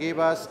forgive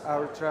us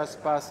our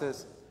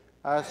trespasses,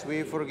 as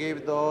we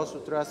forgive those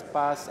who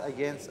trespass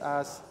against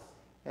us.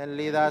 And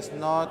lead us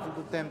not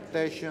into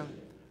temptation,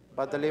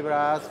 but deliver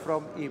us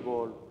from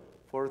evil.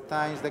 For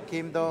thine is the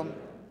kingdom,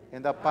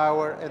 and the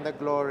power, and the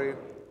glory,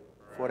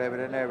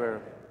 forever and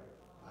ever.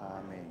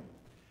 Amen.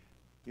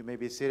 You may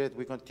be seated.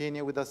 We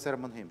continue with the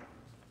sermon hymn.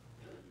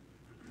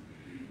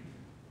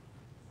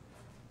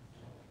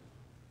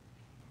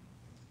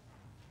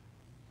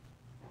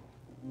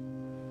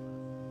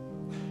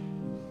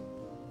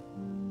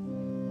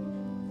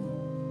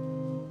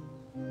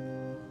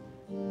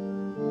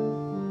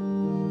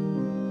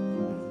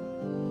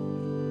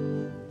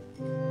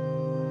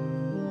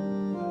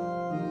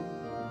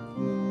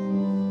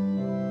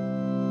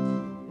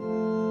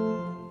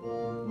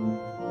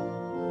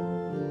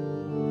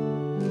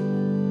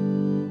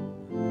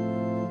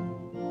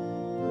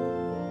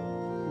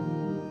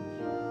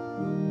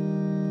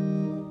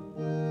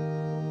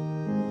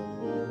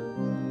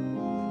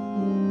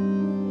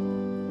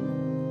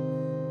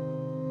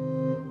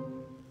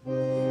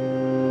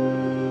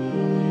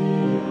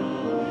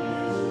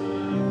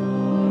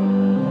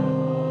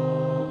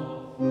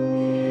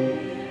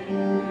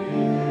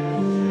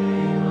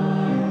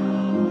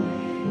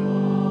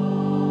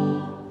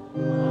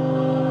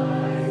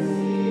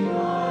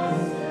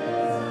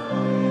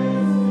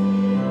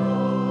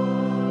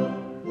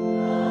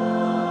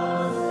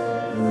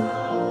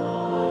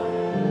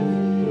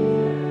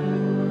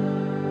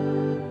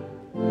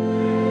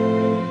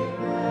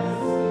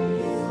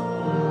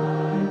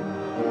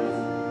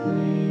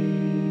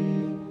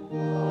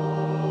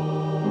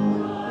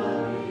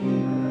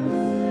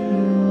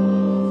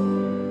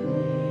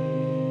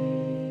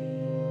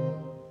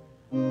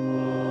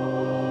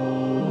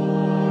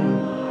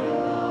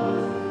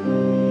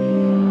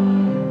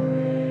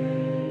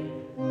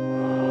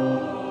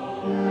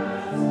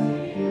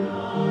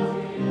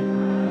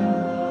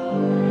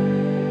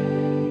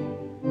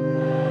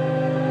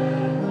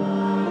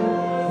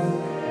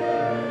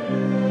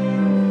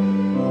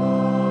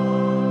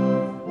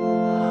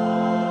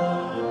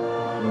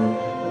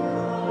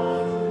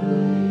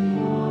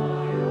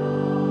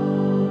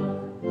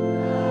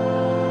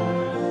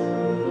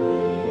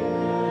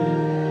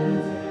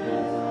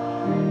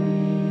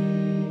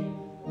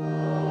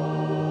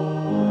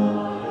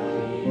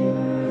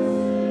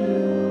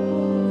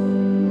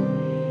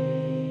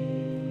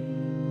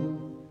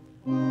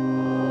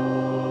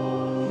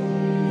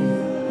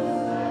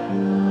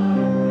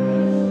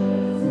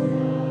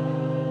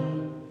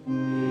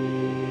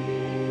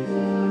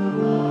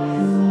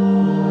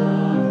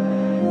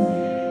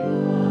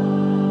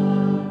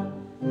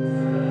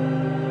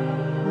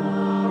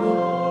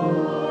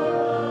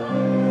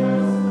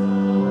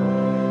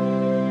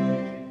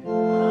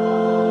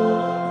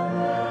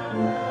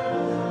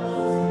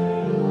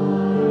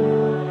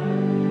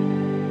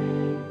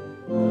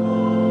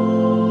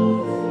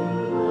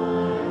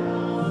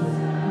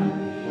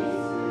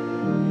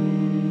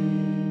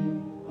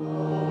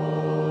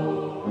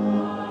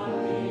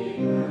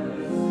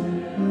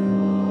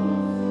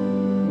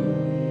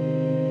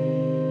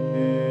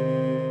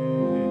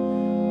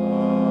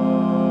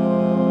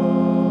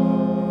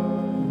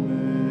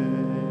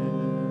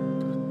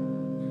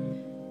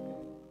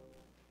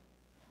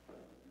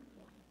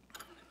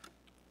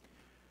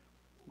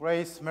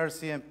 Grace,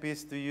 mercy, and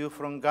peace to you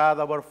from God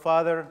our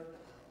Father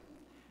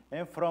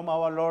and from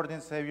our Lord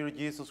and Savior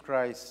Jesus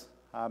Christ.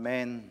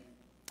 Amen.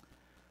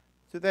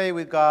 Today,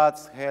 with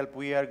God's help,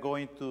 we are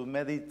going to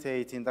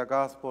meditate in the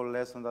gospel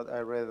lesson that I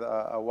read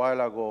a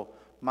while ago,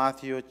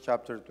 Matthew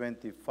chapter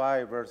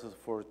 25, verses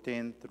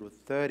 14 through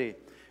 30.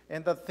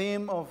 And the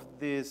theme of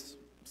this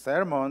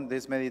sermon,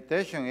 this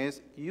meditation,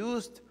 is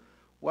use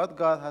what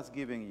God has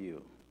given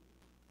you.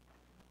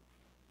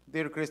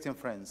 Dear Christian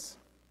friends,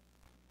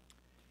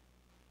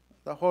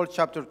 the whole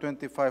chapter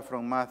 25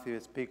 from Matthew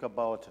speaks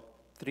about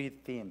three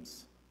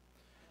themes.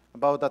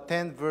 About the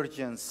 10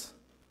 virgins,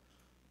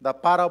 the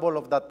parable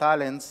of the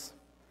talents,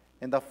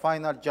 and the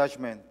final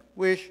judgment,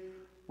 which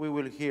we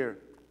will hear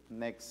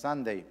next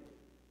Sunday.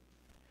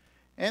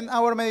 And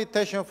our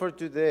meditation for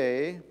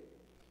today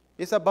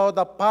is about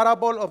the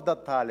parable of the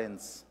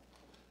talents.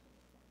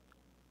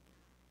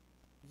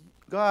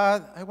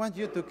 God, I want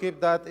you to keep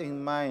that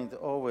in mind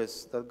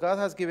always, that God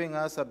has given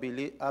us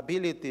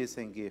abilities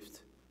and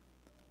gifts.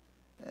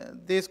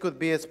 This could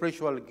be a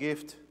spiritual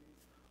gift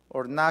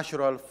or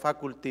natural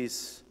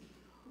faculties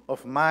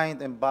of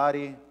mind and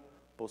body,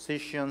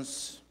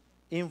 positions,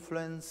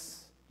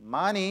 influence,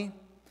 money,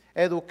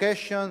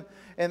 education,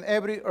 and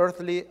every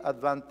earthly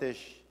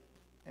advantage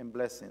and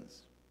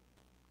blessings.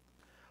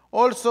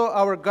 Also,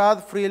 our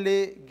God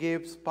freely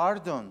gives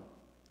pardon,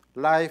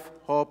 life,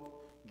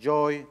 hope,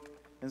 joy,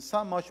 and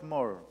so much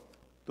more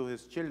to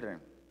his children.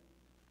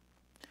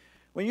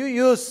 When you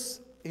use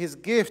his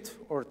gift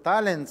or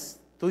talents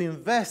to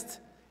invest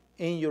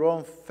in your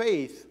own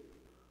faith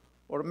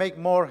or make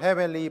more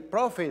heavenly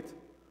profit,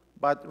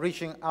 but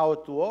reaching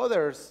out to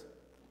others,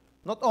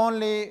 not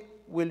only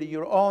will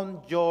your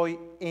own joy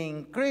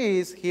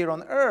increase here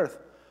on earth,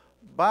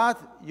 but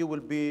you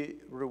will be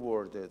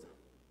rewarded.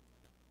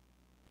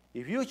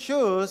 If you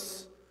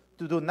choose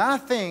to do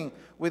nothing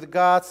with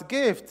God's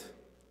gift,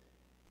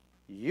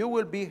 you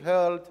will be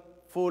held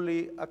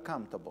fully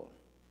accountable.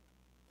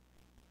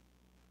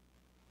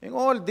 And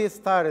all this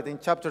started in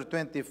chapter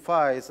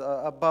 25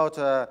 about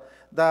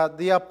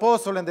the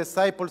apostle and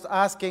disciples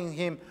asking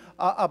him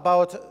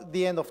about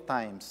the end of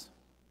times.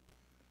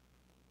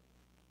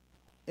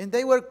 And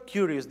they were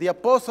curious. The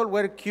apostles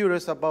were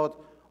curious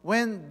about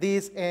when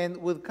this end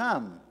would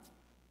come.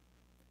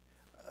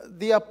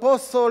 The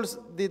apostles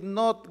did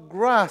not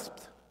grasp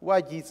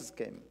why Jesus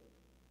came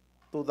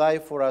to die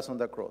for us on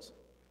the cross.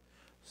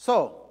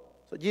 So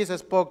Jesus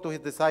spoke to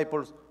his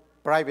disciples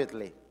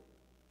privately.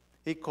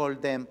 He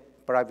called them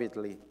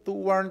privately to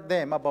warn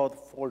them about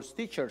false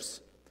teachers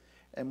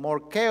and more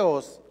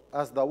chaos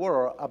as the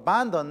world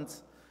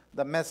abandons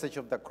the message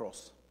of the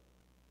cross.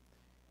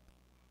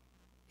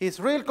 His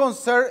real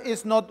concern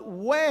is not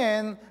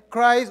when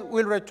Christ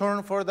will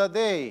return for the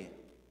day,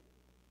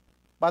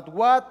 but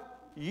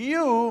what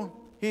you,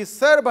 his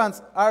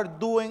servants, are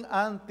doing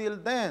until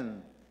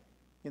then,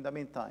 in the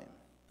meantime.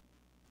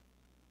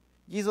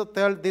 Jesus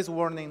tells this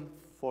warning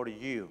for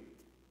you.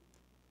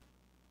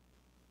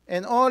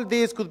 And all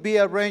this could be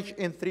arranged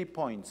in 3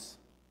 points.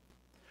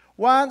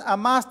 1, a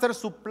master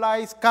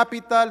supplies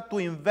capital to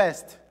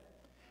invest,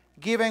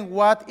 giving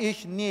what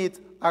each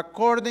needs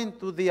according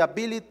to the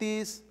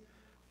abilities,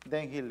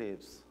 then he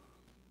lives.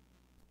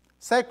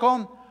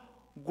 2,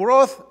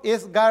 growth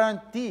is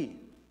guaranteed.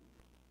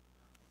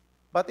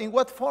 But in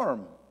what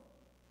form?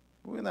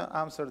 We're going to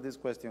answer this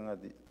question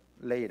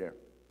later.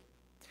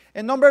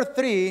 And number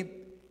 3,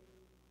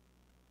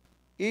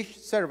 each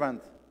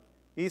servant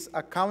is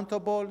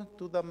accountable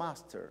to the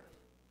master.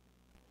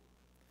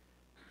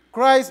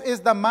 Christ is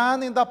the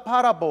man in the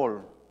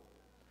parable.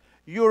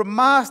 Your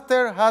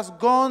master has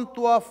gone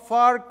to a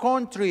far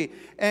country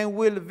and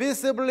will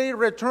visibly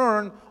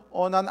return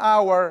on an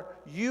hour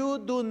you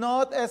do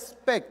not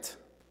expect.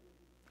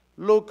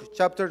 Luke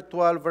chapter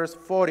 12, verse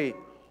 40.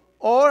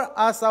 Or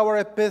as our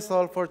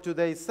epistle for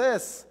today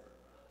says,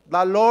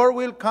 the Lord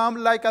will come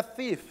like a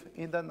thief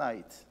in the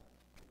night.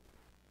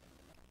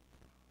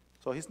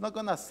 So he's not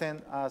going to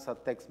send us a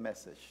text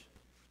message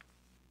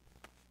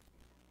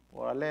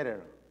or a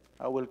letter.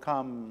 I will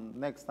come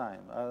next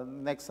time,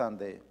 next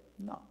Sunday.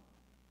 No.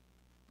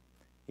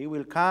 He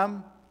will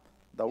come.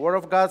 The Word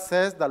of God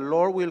says the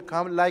Lord will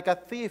come like a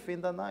thief in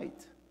the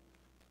night.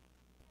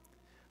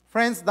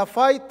 Friends, the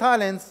 5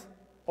 talents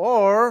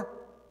or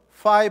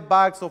 5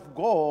 bags of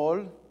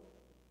gold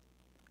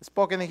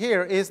spoken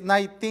here is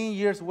 19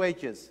 years'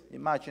 wages.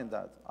 Imagine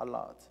that, a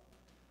lot.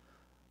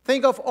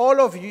 Think of all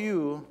of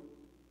you,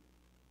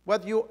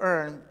 what you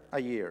earn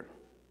a year.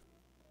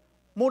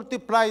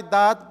 Multiply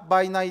that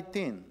by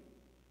 19.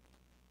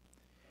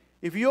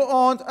 If you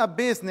owned a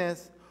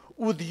business,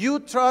 would you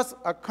trust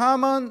a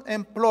common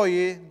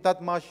employee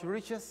that much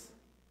riches?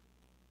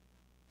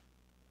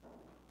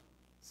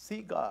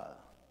 See God.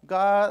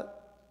 God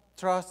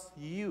trusts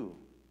you.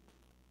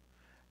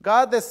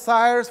 God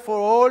desires for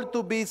all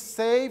to be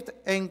saved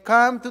and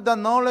come to the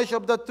knowledge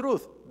of the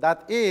truth.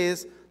 That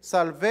is,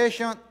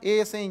 salvation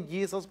is in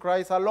Jesus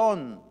Christ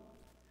alone.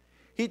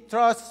 He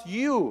trusts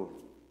you,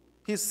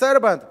 his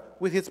servant,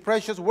 with his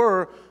precious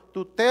word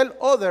to tell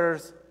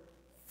others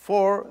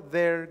for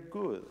their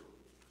good.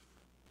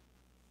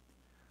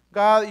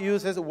 God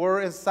uses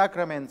word and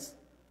sacraments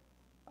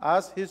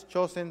as his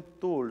chosen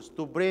tools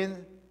to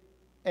bring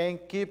and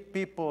keep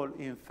people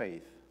in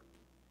faith.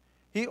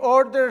 He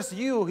orders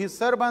you, his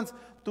servants,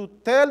 to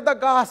tell the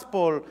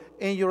gospel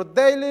in your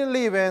daily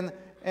living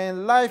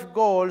and life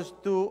goals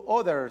to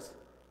others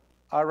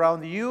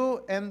around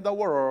you, and the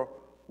world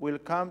will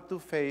come to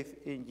faith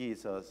in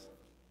Jesus.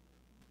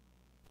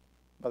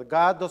 But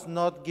God does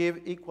not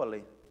give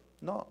equally.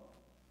 No.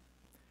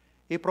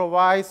 He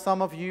provides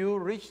some of you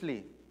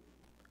richly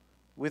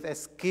with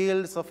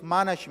skills of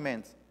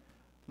management,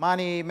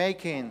 money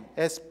making,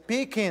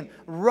 speaking,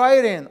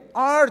 writing,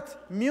 art,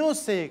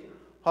 music,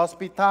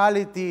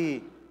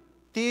 hospitality,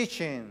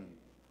 teaching,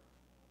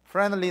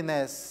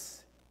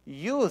 friendliness,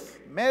 youth,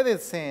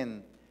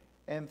 medicine,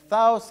 and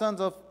thousands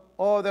of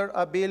other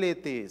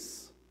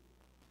abilities.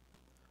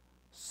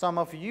 Some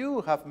of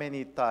you have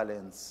many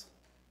talents.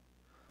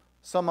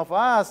 Some of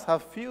us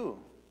have few.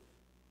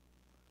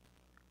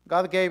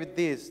 God gave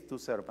this to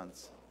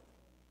servants.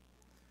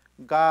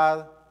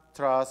 God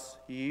trusts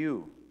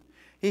you.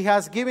 He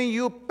has given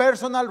you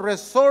personal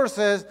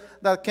resources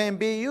that can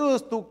be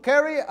used to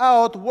carry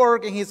out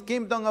work in his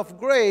kingdom of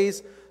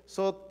grace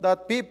so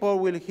that people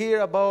will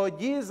hear about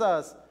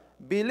Jesus,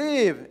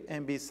 believe,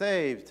 and be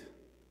saved.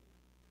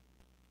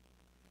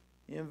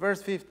 In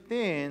verse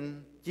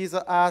 15,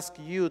 Jesus asks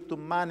you to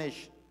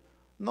manage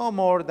no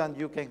more than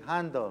you can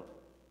handle.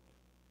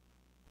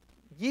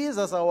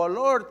 Jesus, our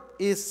Lord,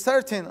 is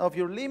certain of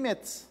your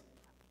limits,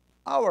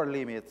 our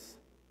limits.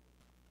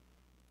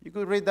 You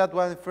could read that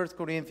one in 1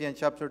 Corinthians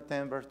chapter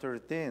 10, verse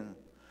 13.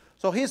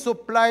 So he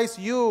supplies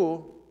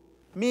you,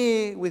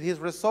 me, with his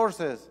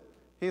resources,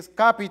 his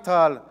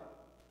capital,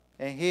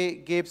 and he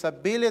gives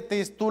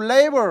abilities to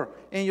labor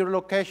in your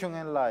location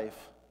in life.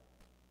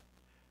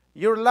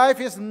 Your life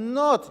is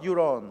not your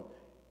own.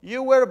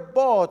 You were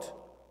bought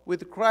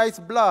with Christ's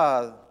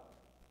blood.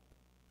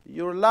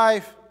 Your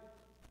life,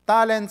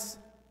 talents,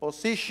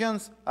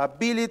 positions,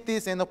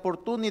 abilities, and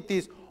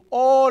opportunities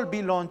all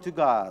belong to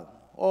God.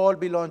 All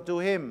belong to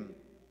him.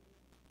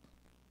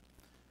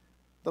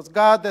 Does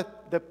God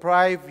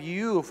deprive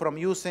you from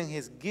using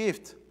his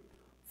gift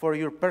for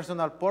your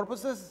personal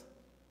purposes?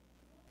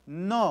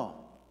 No.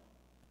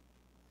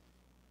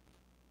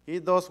 He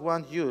does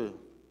want you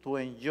to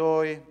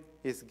enjoy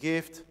his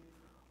gift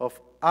of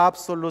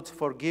absolute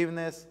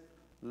forgiveness,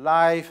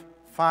 life,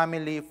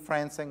 family,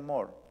 friends, and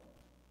more.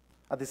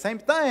 At the same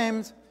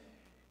time,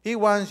 he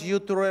wants you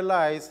to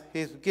realize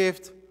his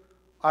gifts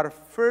are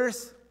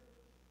first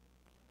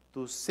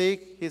to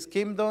seek his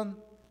kingdom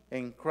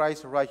and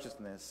Christ's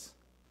righteousness.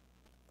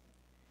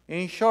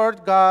 In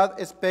short, God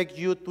expects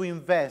you to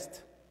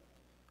invest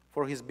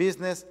for his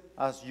business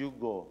as you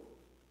go.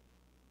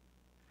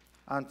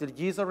 Until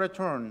Jesus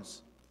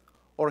returns,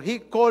 or he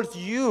calls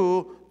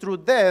you through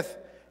death,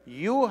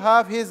 you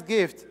have his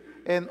gift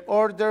and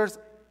orders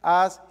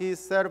as his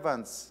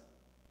servants.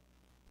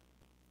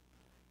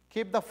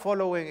 Keep the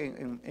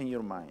following in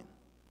your mind.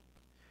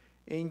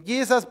 In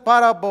Jesus'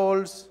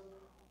 parables,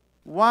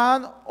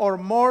 one or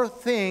more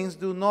things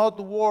do not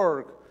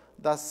work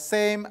the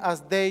same as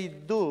they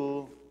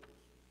do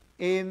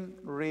in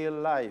real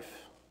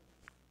life.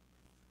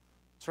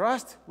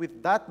 Trust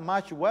with that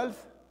much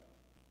wealth?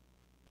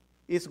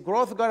 Is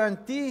growth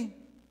guaranteed?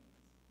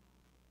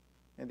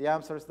 And the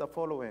answer is the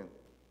following.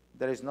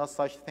 There is no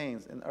such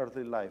things in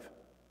earthly life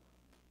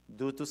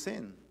due to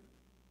sin.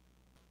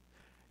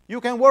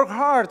 You can work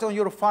hard on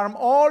your farm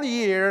all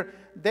year,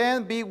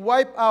 then be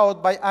wiped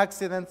out by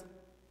accidents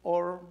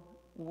or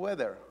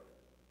weather.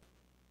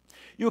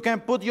 You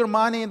can put your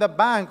money in the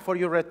bank for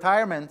your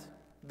retirement,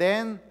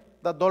 then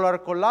the dollar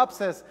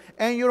collapses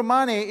and your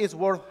money is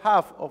worth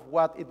half of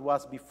what it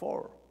was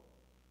before.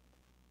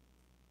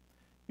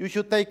 You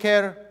should take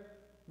care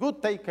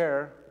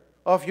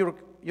of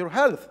your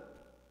health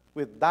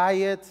with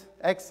diet,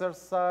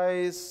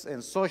 exercise,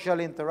 and social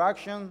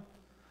interaction,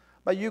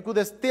 but you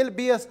could still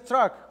be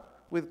struck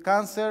with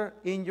cancer,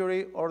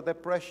 injury, or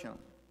depression.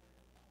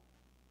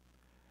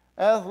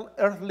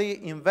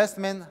 Earthly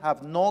investments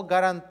have no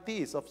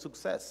guarantees of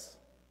success.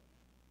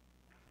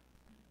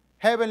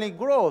 Heavenly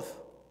growth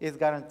is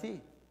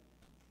guaranteed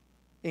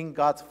in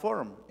God's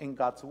form, in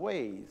God's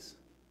ways,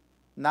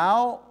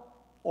 now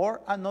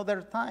or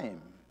another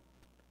time.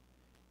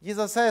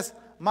 Jesus says,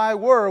 "My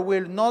word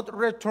will not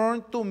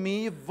return to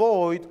me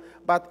void,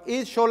 but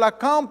it shall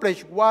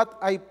accomplish what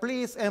I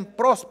please and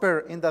prosper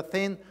in the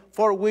thing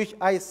for which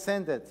I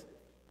sent it."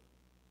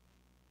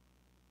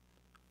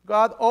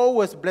 God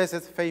always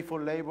blesses faithful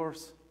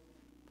labors.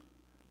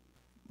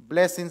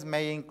 Blessings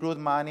may include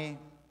money,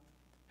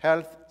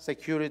 health,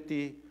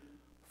 security,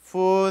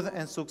 food,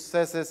 and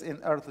successes in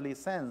earthly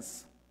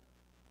sense.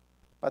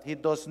 But he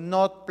does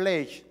not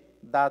pledge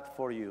that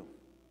for you.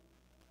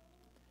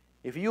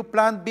 If you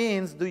plant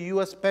beans, do you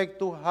expect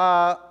to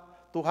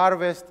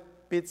harvest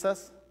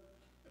pizzas?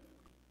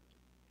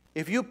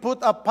 If you put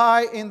a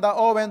pie in the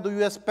oven, do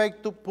you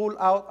expect to pull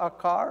out a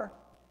car?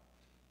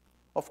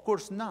 Of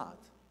course not.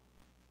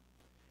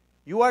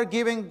 You are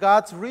given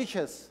God's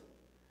riches,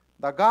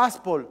 the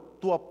gospel,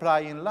 to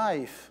apply in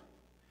life.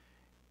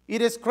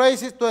 It is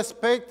crazy to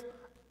expect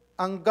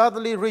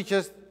ungodly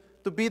riches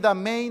to be the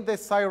main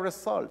desired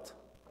result.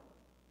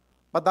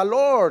 But the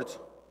Lord,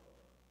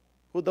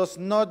 who does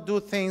not do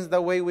things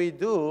the way we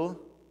do,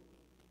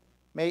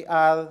 may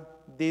add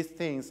these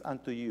things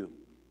unto you,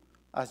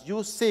 as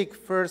you seek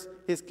first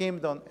his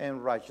kingdom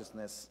and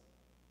righteousness.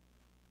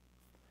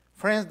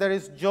 Friends, there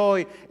is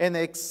joy and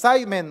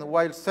excitement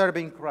while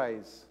serving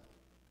Christ.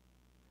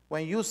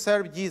 When you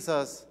serve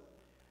Jesus,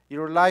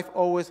 your life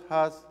always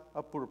has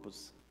a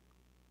purpose.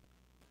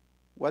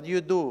 What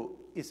you do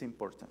is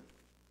important.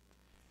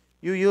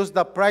 You use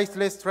the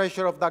priceless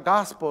treasure of the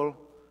gospel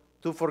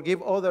to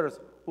forgive others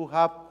who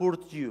have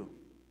hurt you.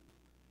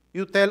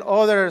 You tell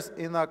others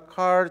in a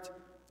card,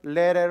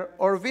 letter,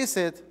 or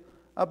visit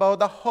about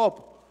the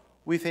hope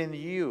within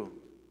you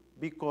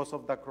because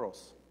of the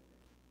cross.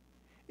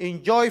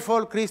 In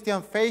joyful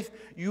Christian faith,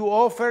 you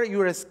offer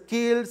your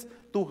skills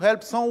to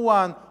help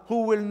someone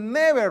who will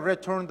never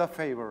return the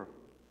favor.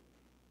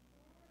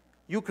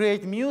 You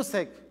create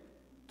music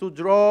to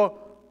draw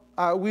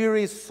a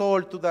weary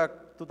soul to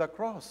the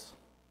cross.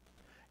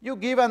 You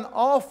give an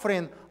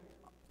offering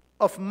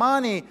of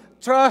money,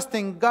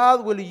 trusting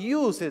God will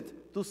use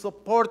it to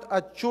support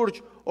a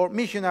church or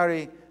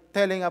missionary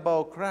telling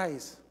about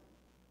Christ.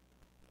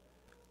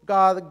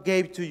 God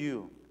gave to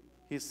you,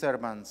 his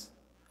servants,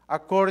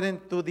 according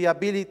to the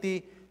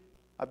abilities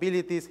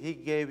he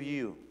gave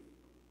you.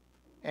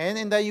 And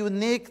in the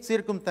unique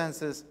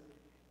circumstances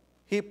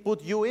he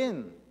put you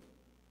in.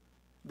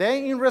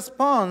 Then in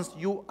response,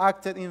 you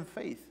acted in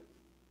faith.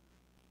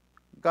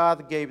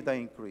 God gave the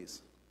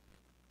increase.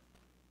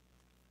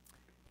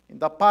 In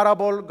the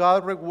parable,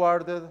 God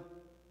rewarded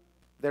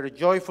their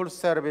joyful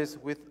service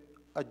with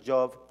a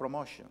job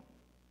promotion.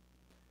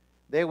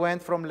 They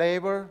went from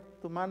labor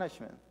to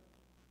management.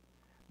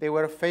 They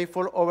were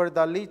faithful over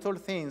the little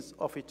things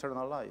of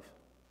eternal life.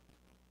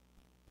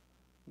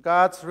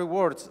 God's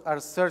rewards are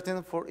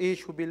certain for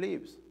each who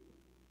believes,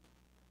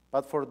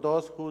 but for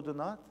those who do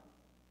not?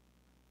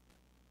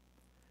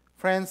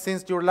 Friends,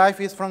 since your life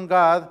is from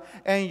God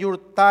and your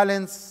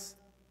talents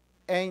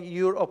and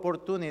your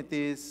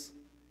opportunities,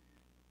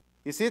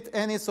 is it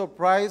any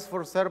surprise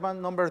for servant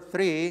number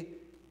 3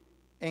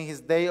 in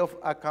his day of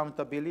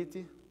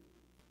accountability?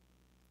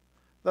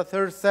 The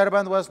third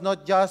servant was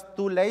not just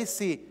too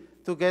lazy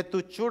to get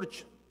to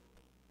church.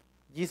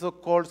 Jesus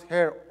calls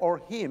her or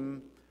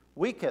him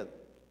wicked,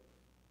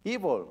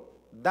 evil,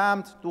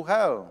 damned to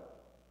hell.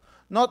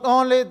 Not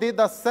only did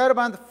the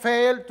servant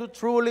fail to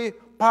truly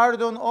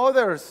pardon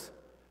others,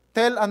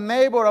 tell a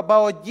neighbor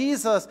about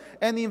Jesus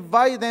and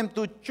invite them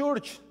to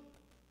church,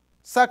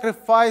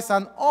 sacrifice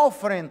an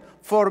offering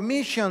for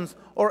missions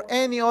or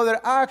any other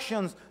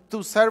actions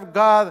to serve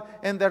God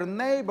and their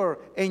neighbor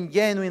in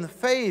genuine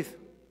faith.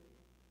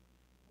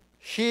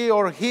 She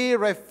or he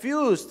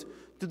refused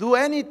to do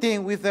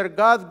anything with their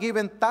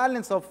God-given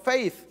talents of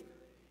faith,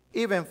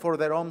 even for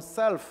their own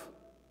self.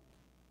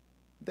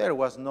 There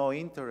was no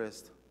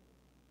interest.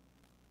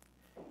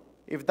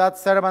 If that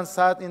servant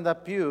sat in the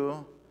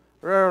pew,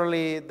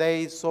 rarely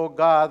they saw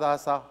God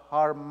as a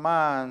hard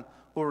man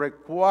who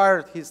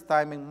required his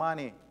time and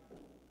money,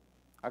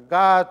 a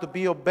God to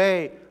be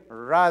obeyed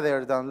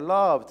rather than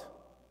loved.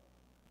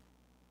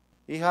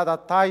 He had a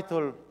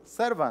title,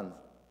 servant.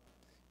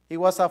 He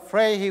was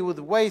afraid he would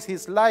waste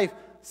his life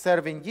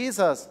serving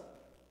Jesus,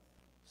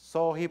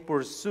 so he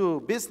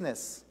pursued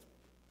business,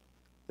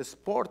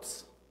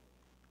 sports,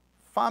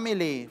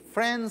 family,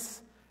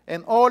 friends,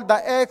 and all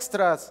the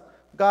extras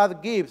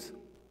God gives,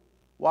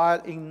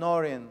 while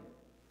ignoring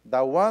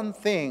the one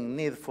thing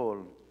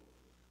needful.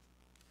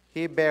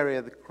 He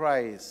buried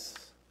Christ,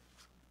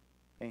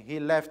 and he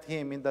left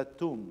him in the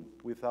tomb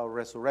without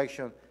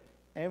resurrection,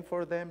 and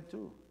for them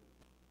too.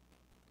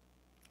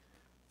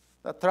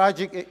 The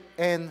tragic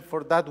end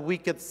for that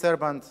wicked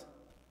servant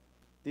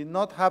did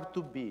not have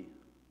to be,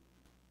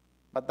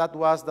 but that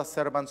was the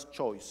servant's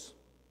choice.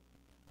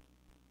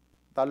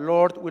 The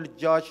Lord will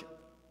judge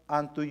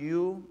unto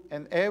you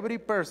and every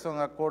person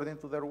according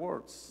to their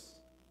works.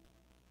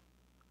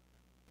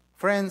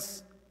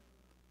 Friends,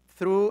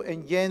 true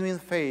and genuine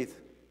faith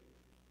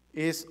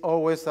is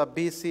always a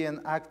busy and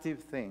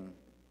active thing,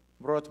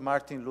 wrote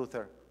Martin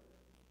Luther.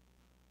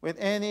 When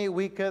any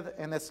wicked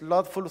and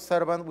slothful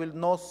servant will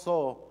not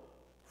sow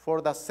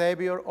for the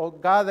Savior or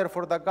gather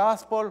for the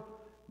gospel,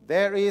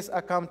 there is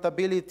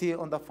accountability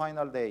on the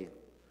final day.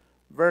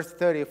 Verse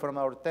 30 from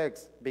our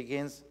text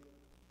begins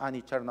an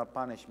eternal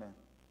punishment.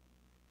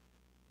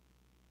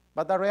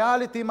 But the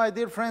reality, my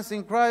dear friends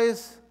in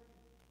Christ,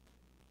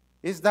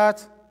 is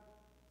that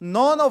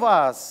none of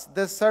us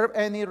deserve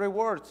any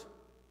reward.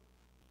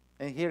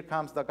 And here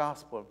comes the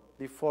gospel.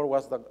 Before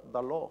was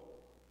the law.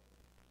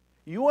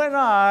 You and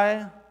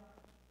I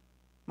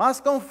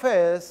must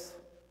confess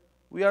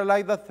we are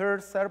like the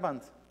third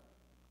servant.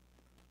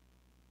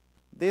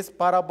 This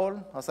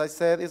parable, as I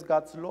said, is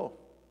God's law.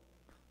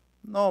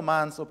 No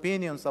man's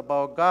opinions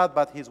about God,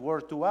 but his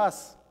word to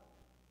us.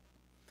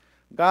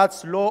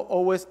 God's law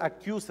always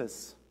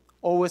accuses,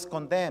 always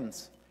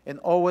condemns, and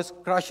always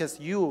crushes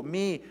you,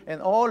 me,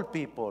 and all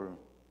people.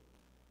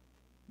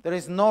 There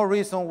is no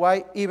reason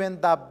why even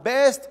the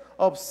best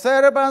of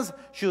servants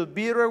should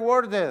be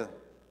rewarded.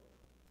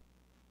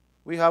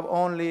 We have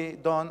only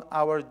done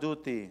our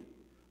duty,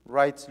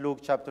 writes Luke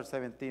chapter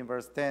 17,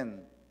 verse 10,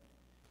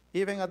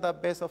 even at the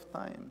best of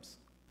times.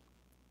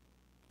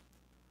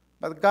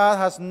 But God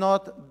has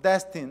not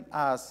destined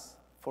us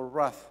for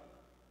wrath,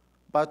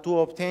 but to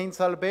obtain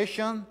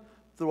salvation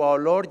through our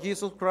Lord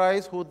Jesus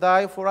Christ, who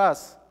died for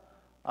us,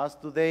 as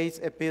today's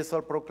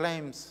epistle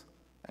proclaims.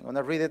 I'm going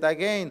to read it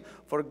again.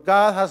 For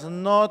God has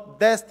not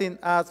destined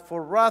us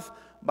for wrath,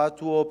 but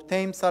to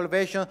obtain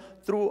salvation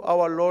through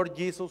our Lord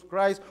Jesus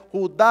Christ,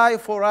 who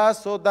died for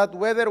us, so that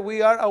whether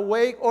we are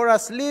awake or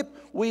asleep,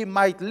 we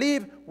might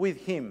live with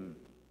him.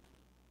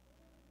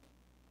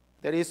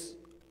 There is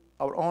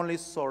our only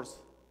source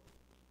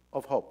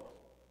of hope.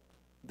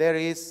 There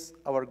is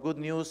our good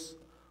news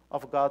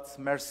of God's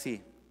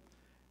mercy.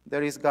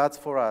 There is God's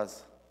for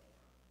us.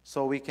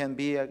 So we can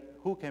be,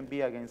 who can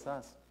be against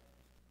us?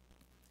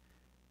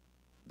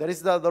 There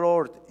is the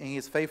Lord in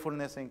his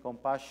faithfulness and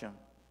compassion.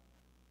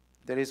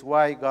 That is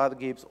why God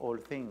gives all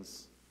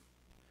things.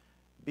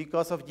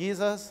 Because of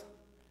Jesus,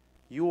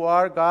 you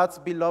are God's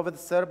beloved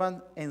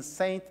servant and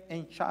saint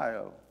and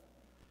child.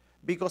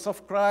 Because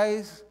of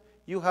Christ,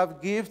 you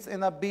have gifts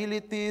and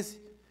abilities,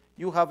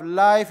 you have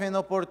life and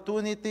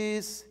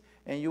opportunities,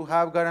 and you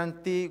have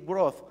guaranteed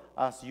growth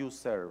as you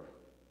serve.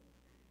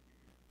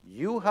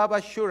 You have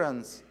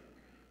assurance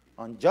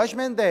on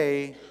Judgment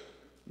Day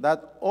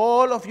that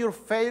all of your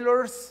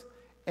failures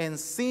and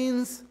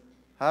sins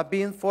have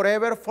been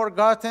forever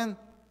forgotten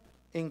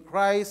in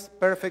Christ's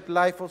perfect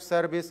life of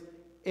service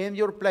in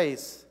your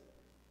place,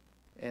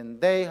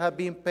 and they have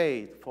been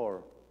paid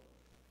for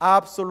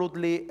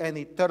absolutely and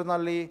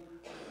eternally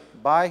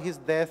by his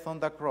death on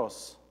the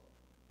cross.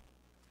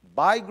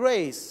 By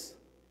grace,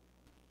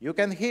 you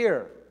can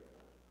hear,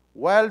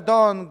 "Well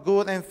done,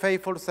 good and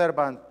faithful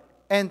servant.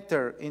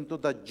 Enter into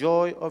the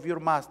joy of your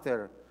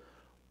master."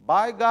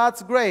 By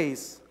God's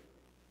grace,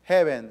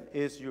 heaven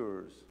is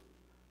yours.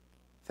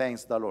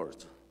 Thanks the Lord.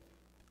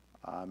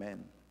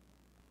 Amen.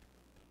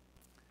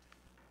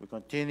 We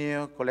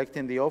continue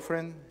collecting the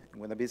offering. I'm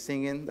going to be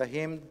singing the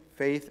hymn,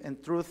 Faith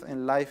and Truth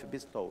and Life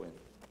Bestowing.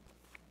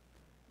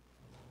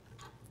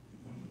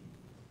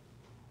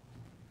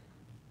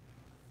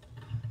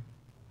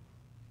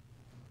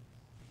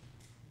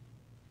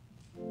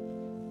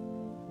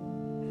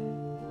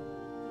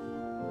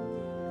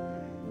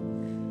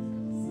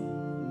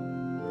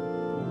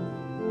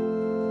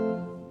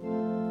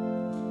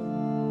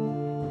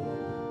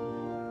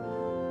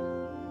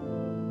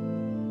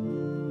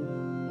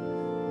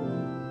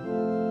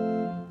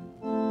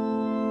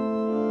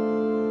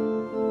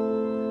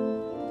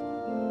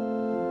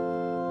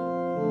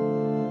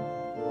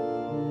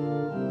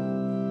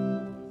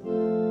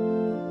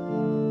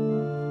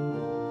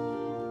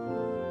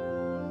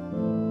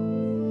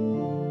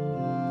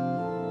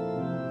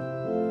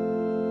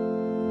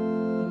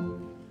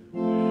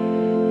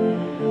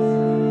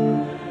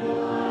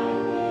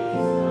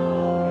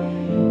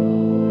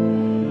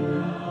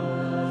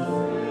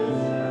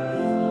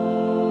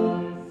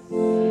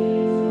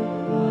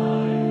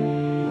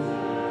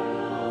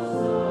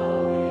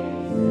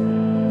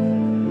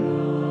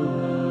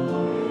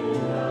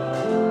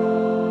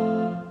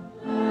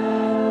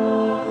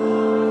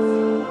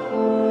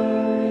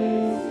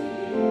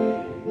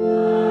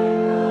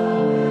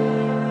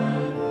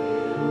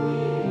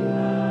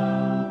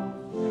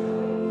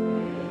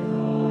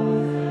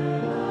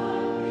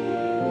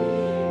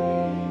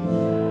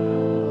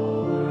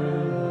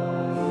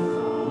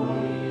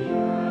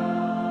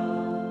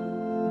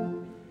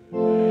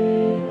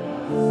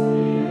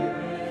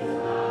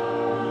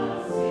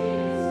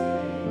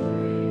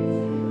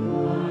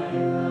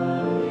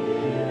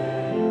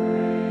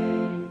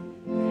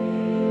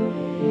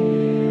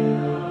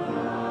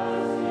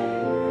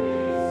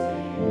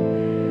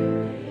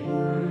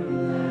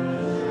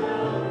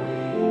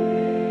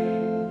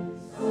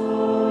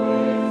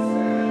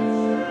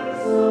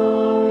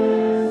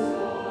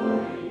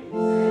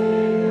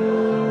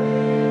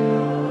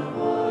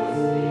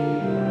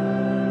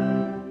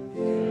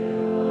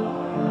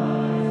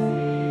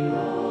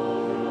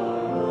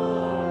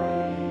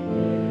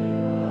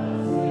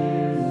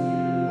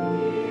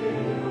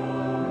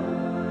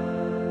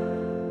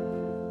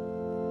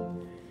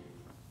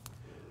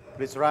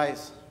 Please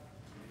rise.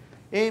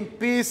 In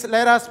peace,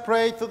 let us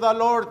pray to the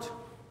Lord.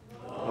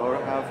 Lord,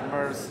 have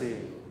mercy.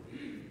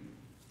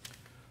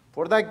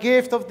 For the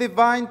gift of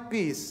divine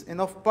peace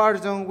and of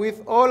pardon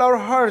with all our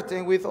heart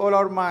and with all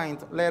our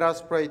mind, let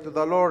us pray to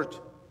the Lord.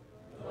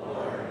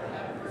 Lord,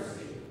 have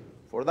mercy.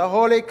 For the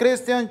Holy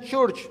Christian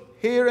Church,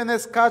 here and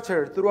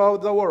scattered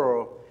throughout the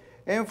world,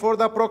 and for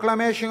the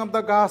proclamation of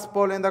the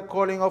gospel and the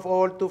calling of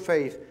all to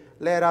faith,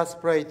 let us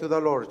pray to the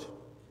Lord.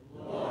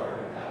 Lord,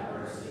 have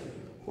mercy.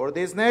 For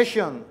this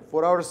nation,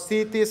 for our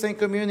cities and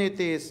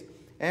communities,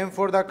 and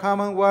for the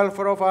common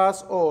welfare of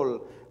us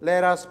all,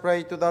 let us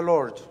pray to the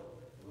Lord.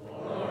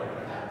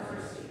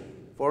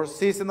 for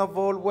season of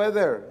all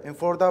weather, and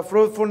for the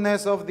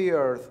fruitfulness of the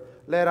earth.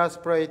 Let us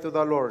pray to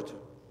the Lord.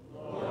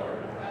 Lord,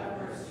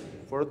 have mercy.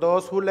 For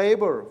those who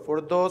labor,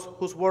 for those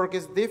whose work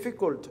is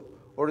difficult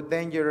or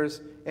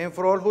dangerous, and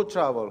for all who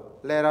travel,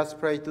 let us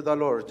pray to the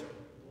Lord.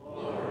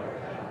 Lord,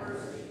 have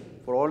mercy.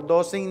 For all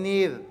those in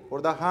need,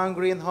 for the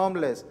hungry and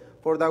homeless,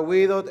 for the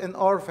widowed and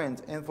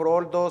orphans, and for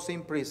all those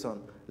in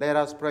prison, let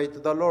us pray to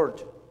the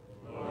Lord.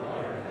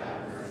 Lord,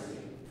 have mercy.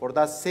 For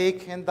the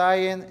sick and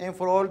dying, and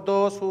for all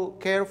those who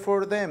care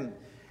for them.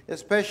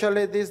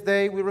 Especially this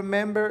day we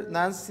remember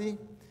Nancy,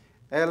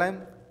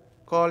 Ellen,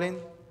 Colin,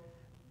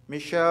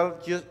 Michelle,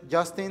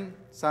 Justin,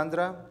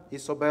 Sandra,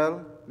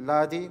 Isobel,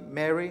 Laddie,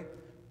 Mary,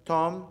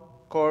 Tom,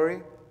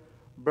 Corey,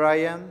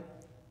 Brian,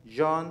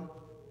 John,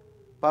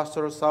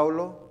 Pastor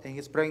Saulo and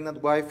his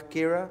pregnant wife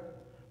Kira,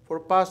 for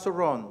Pastor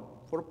Ron,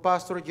 for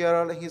Pastor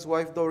Gerald and his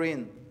wife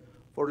Doreen,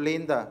 for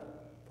Linda,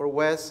 for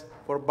Wes,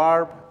 for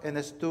Barb and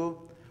Stu,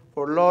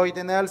 for Lloyd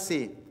and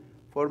Elsie,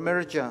 for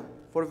Mirja,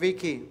 for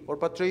Vicky, for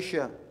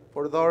Patricia,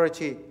 for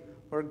Dorothy,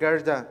 for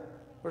Gerda,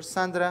 for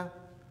Sandra,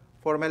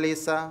 for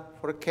Melissa,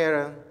 for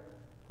Karen,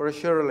 for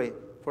Shirley,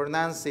 for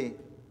Nancy,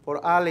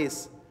 for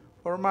Alice,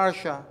 for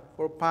Marcia,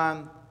 for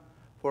Pam,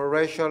 for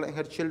Rachel and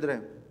her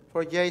children,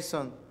 for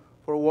Jason,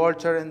 for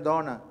Walter and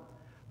Donna,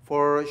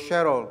 for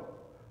Cheryl,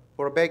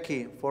 for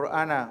Becky, for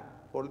Anna,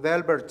 for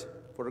Delbert,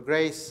 for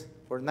Grace,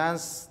 for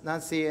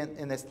Nancy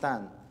and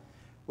Stan.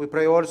 We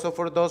pray also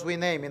for those we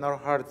name in our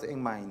hearts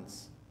and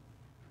minds.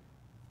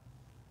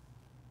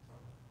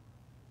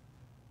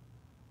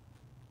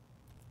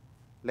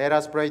 Let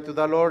us pray to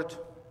the Lord.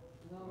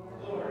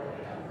 Lord,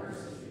 have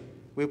mercy.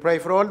 We pray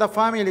for all the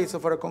families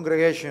of our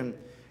congregation,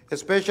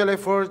 especially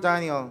for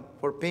Daniel,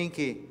 for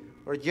Pinky,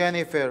 for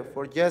Jennifer,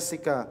 for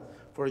Jessica,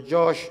 for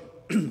Josh,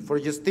 for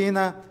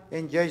Justina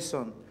and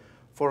Jason,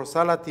 for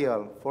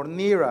Salatiel, for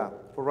Nira,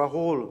 for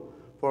Rahul,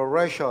 for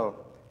Rachel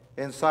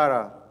and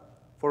Sarah,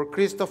 for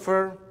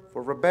Christopher,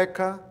 for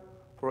Rebecca,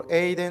 for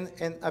Aiden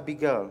and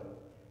Abigail,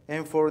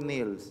 and for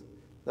Niels,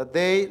 that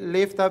they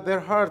lift up their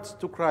hearts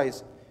to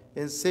Christ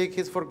and seek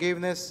his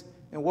forgiveness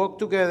and walk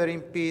together in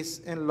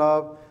peace and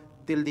love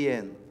till the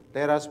end.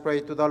 Let us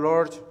pray to the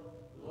Lord.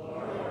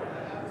 Lord,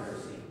 have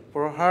mercy.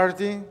 For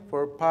Hardy,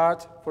 for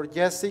Pat, for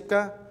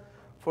Jessica,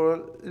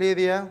 for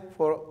Lydia,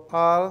 for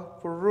Al,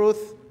 for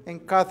Ruth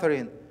and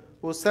Catherine,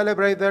 who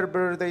celebrate their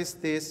birthdays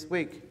this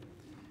week.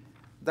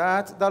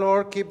 That the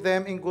Lord keep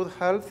them in good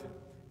health,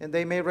 and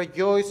they may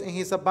rejoice in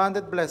his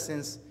abundant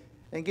blessings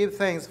and give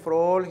thanks for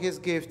all his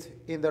gifts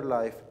in their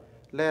life.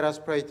 Let us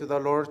pray to the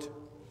Lord.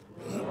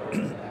 Lord,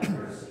 have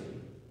mercy.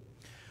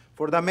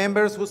 For the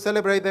members who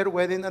celebrate their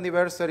wedding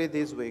anniversary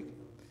this week,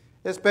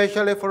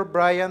 especially for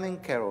Brian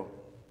and Carol,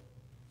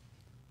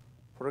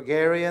 for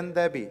Gary and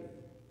Debbie,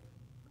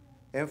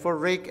 and for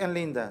Rick and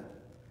Linda,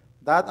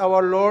 that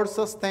our Lord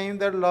sustain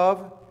their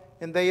love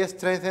and they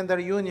strengthen their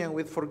union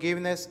with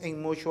forgiveness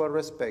and mutual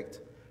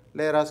respect.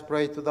 Let us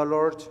pray to the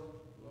Lord.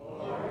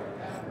 Lord,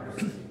 have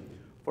mercy.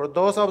 For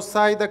those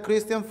outside the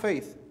Christian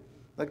faith,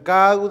 that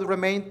God would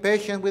remain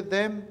patient with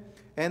them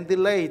and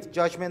delay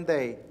Judgment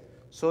Day,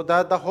 so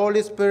that the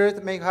Holy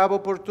Spirit may have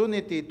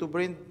opportunity to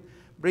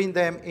bring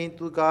them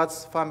into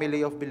God's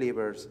family of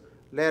believers.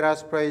 Let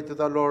us pray to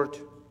the Lord.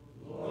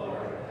 Lord,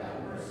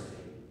 have mercy.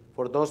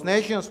 For those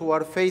nations who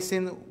are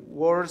facing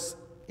wars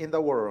in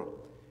the world,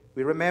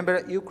 we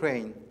remember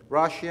Ukraine,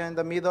 Russia, and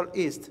the Middle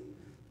East,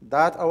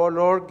 that our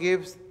Lord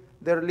gives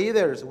their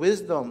leaders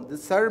wisdom,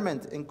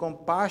 discernment, and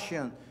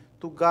compassion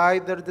to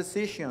guide their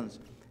decisions,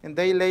 and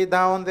they lay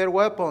down their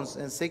weapons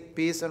and seek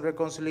peace and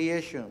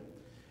reconciliation.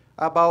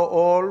 Above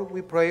all,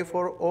 we pray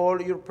for all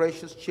your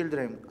precious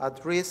children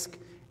at risk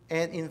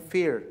and in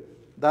fear,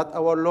 that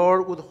our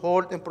Lord would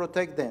hold and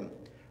protect them.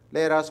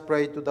 Let us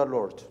pray to the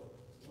Lord.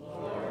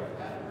 Lord,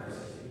 have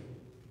mercy.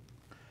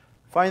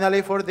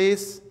 Finally, for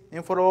this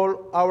and for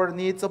all our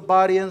needs of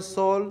body and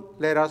soul,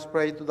 let us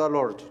pray to the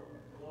Lord.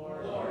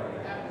 Lord,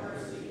 have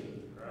mercy.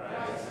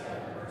 Christ,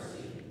 have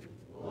mercy.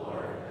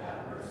 Lord,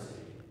 have mercy.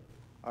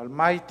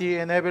 Almighty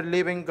and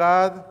ever-living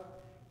God,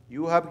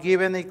 you have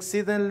given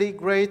exceedingly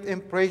great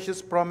and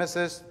precious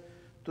promises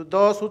to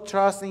those who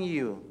trust in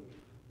you.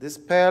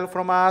 Dispel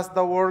from us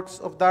the works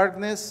of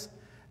darkness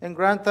and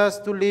grant us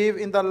to live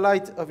in the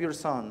light of your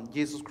Son,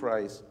 Jesus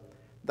Christ,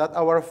 that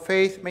our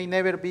faith may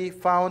never be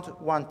found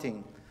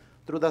wanting.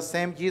 Through the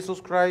same Jesus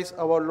Christ,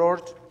 our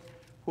Lord,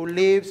 who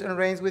lives and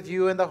reigns with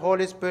you in the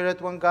Holy Spirit,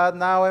 one God,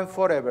 now and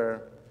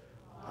forever.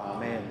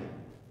 Amen.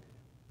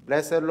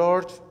 Blessed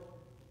Lord,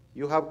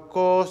 you have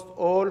caused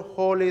all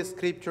holy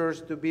scriptures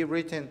to be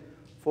written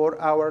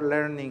for our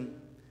learning.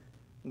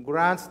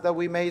 Grant that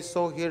we may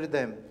so hear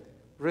them,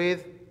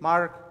 read,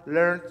 mark,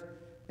 learn,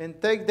 and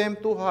take them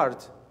to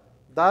heart,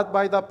 that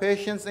by the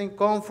patience and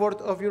comfort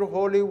of your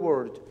holy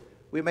word,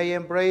 we may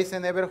embrace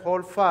and ever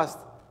hold fast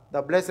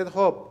the blessed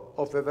hope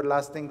of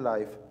everlasting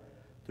life.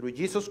 Through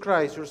Jesus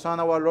Christ, your Son,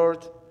 our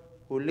Lord,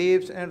 who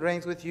lives and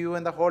reigns with you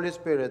in the Holy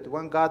Spirit,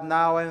 one God,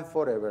 now and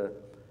forever.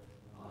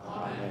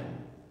 Amen.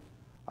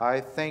 I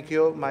thank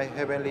you, my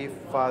heavenly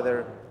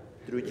Father,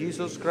 through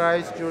Jesus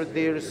Christ, your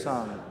dear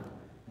Son,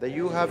 that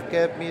you have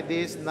kept me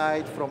this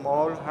night from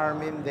all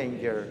harm and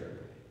danger.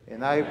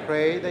 And I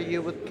pray that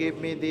you would keep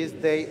me this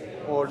day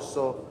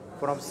also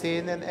from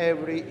sin and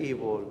every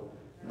evil,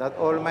 that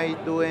all my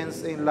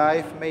doings in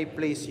life may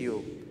please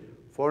you.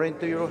 For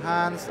into your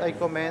hands I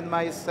commend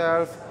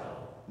myself,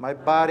 my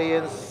body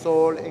and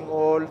soul in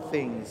all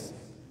things.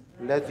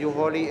 Let your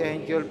holy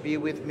angel be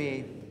with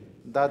me,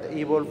 that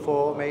evil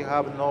foe may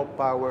have no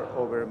power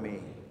over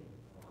me.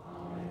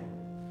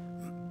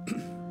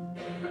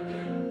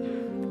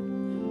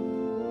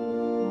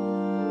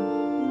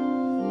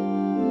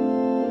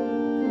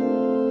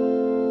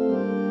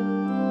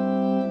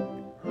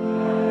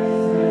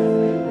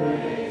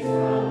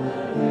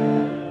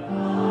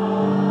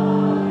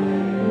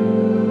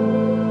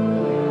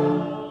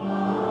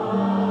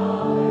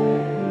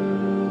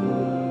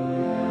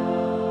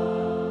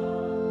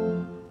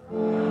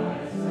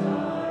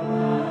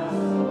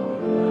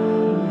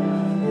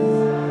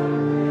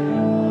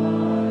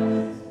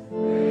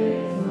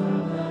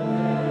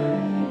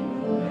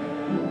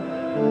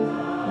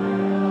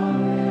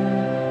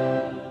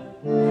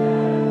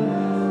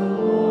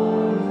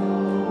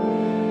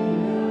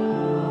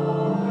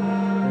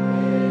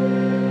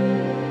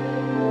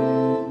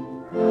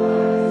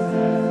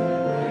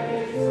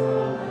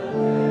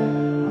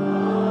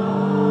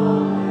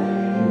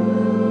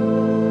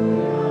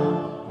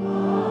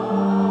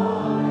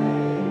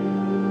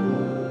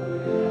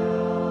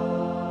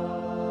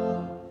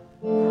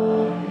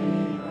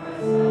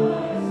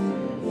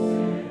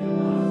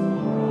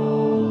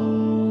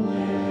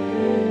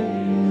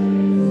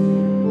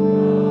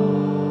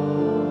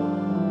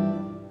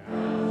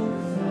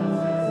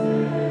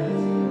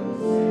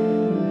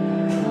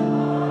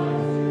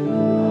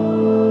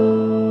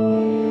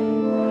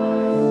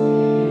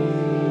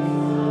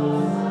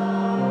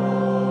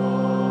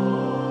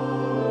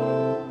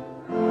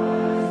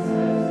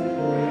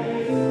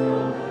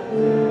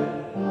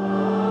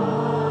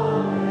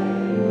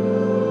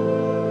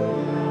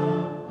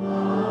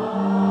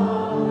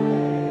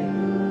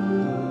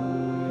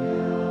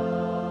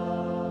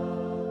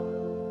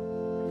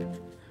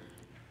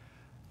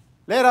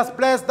 Let us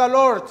bless the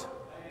Lord.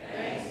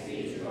 Thanks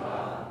be to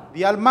God.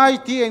 The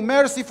Almighty and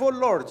merciful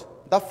Lord,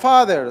 the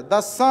Father,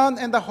 the Son,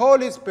 and the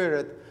Holy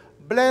Spirit,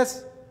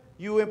 bless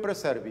you and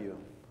preserve you.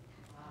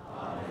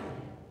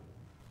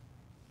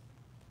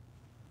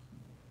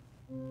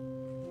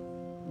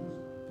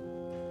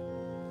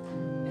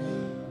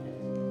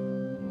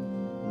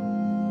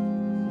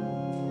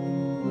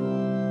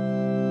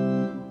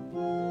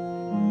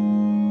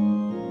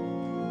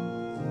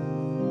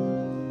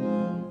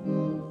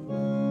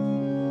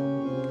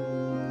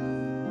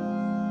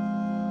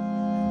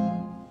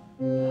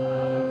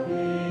 Amen.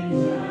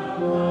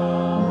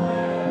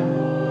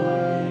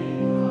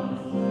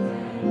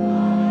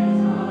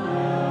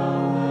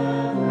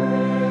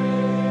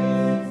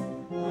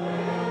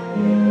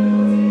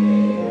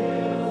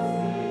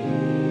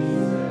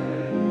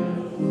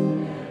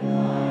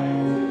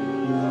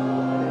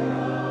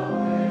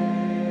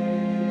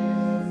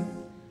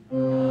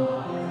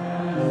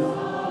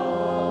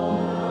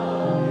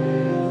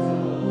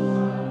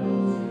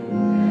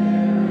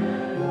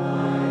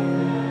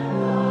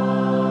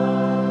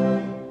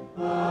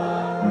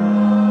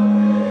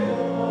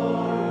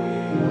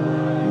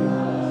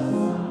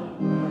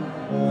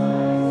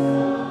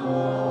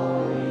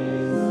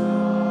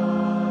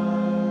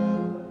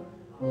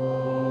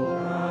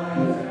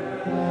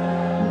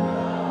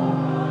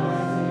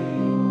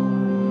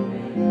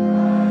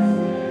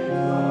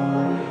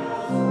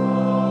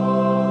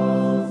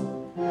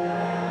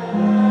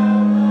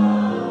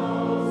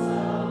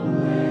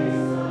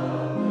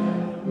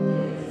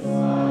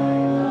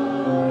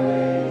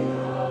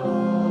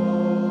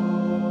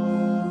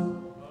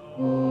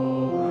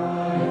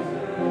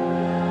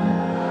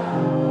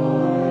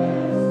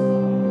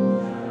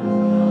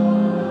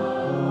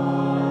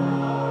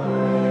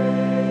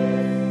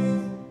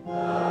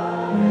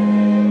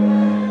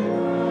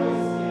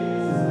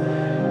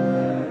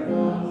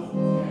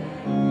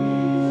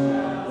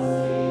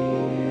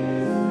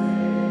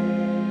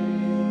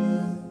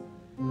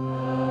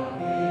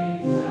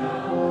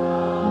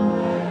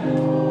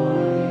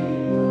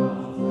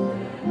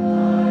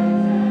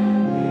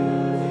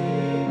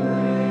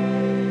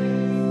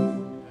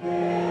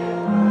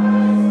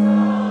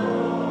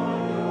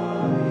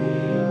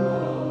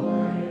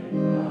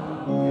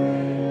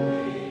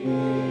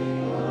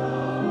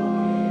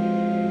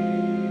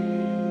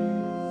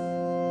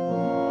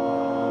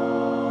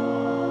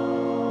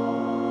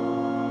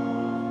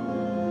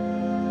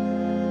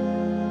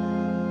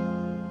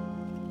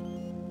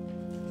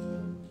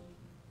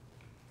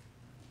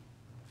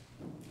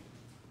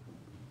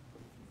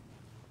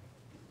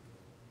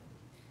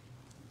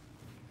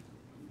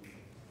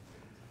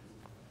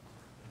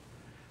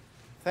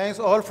 Thanks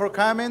all for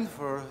coming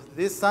for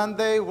this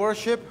Sunday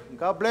worship.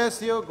 God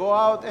bless you. Go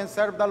out and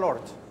serve the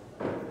Lord.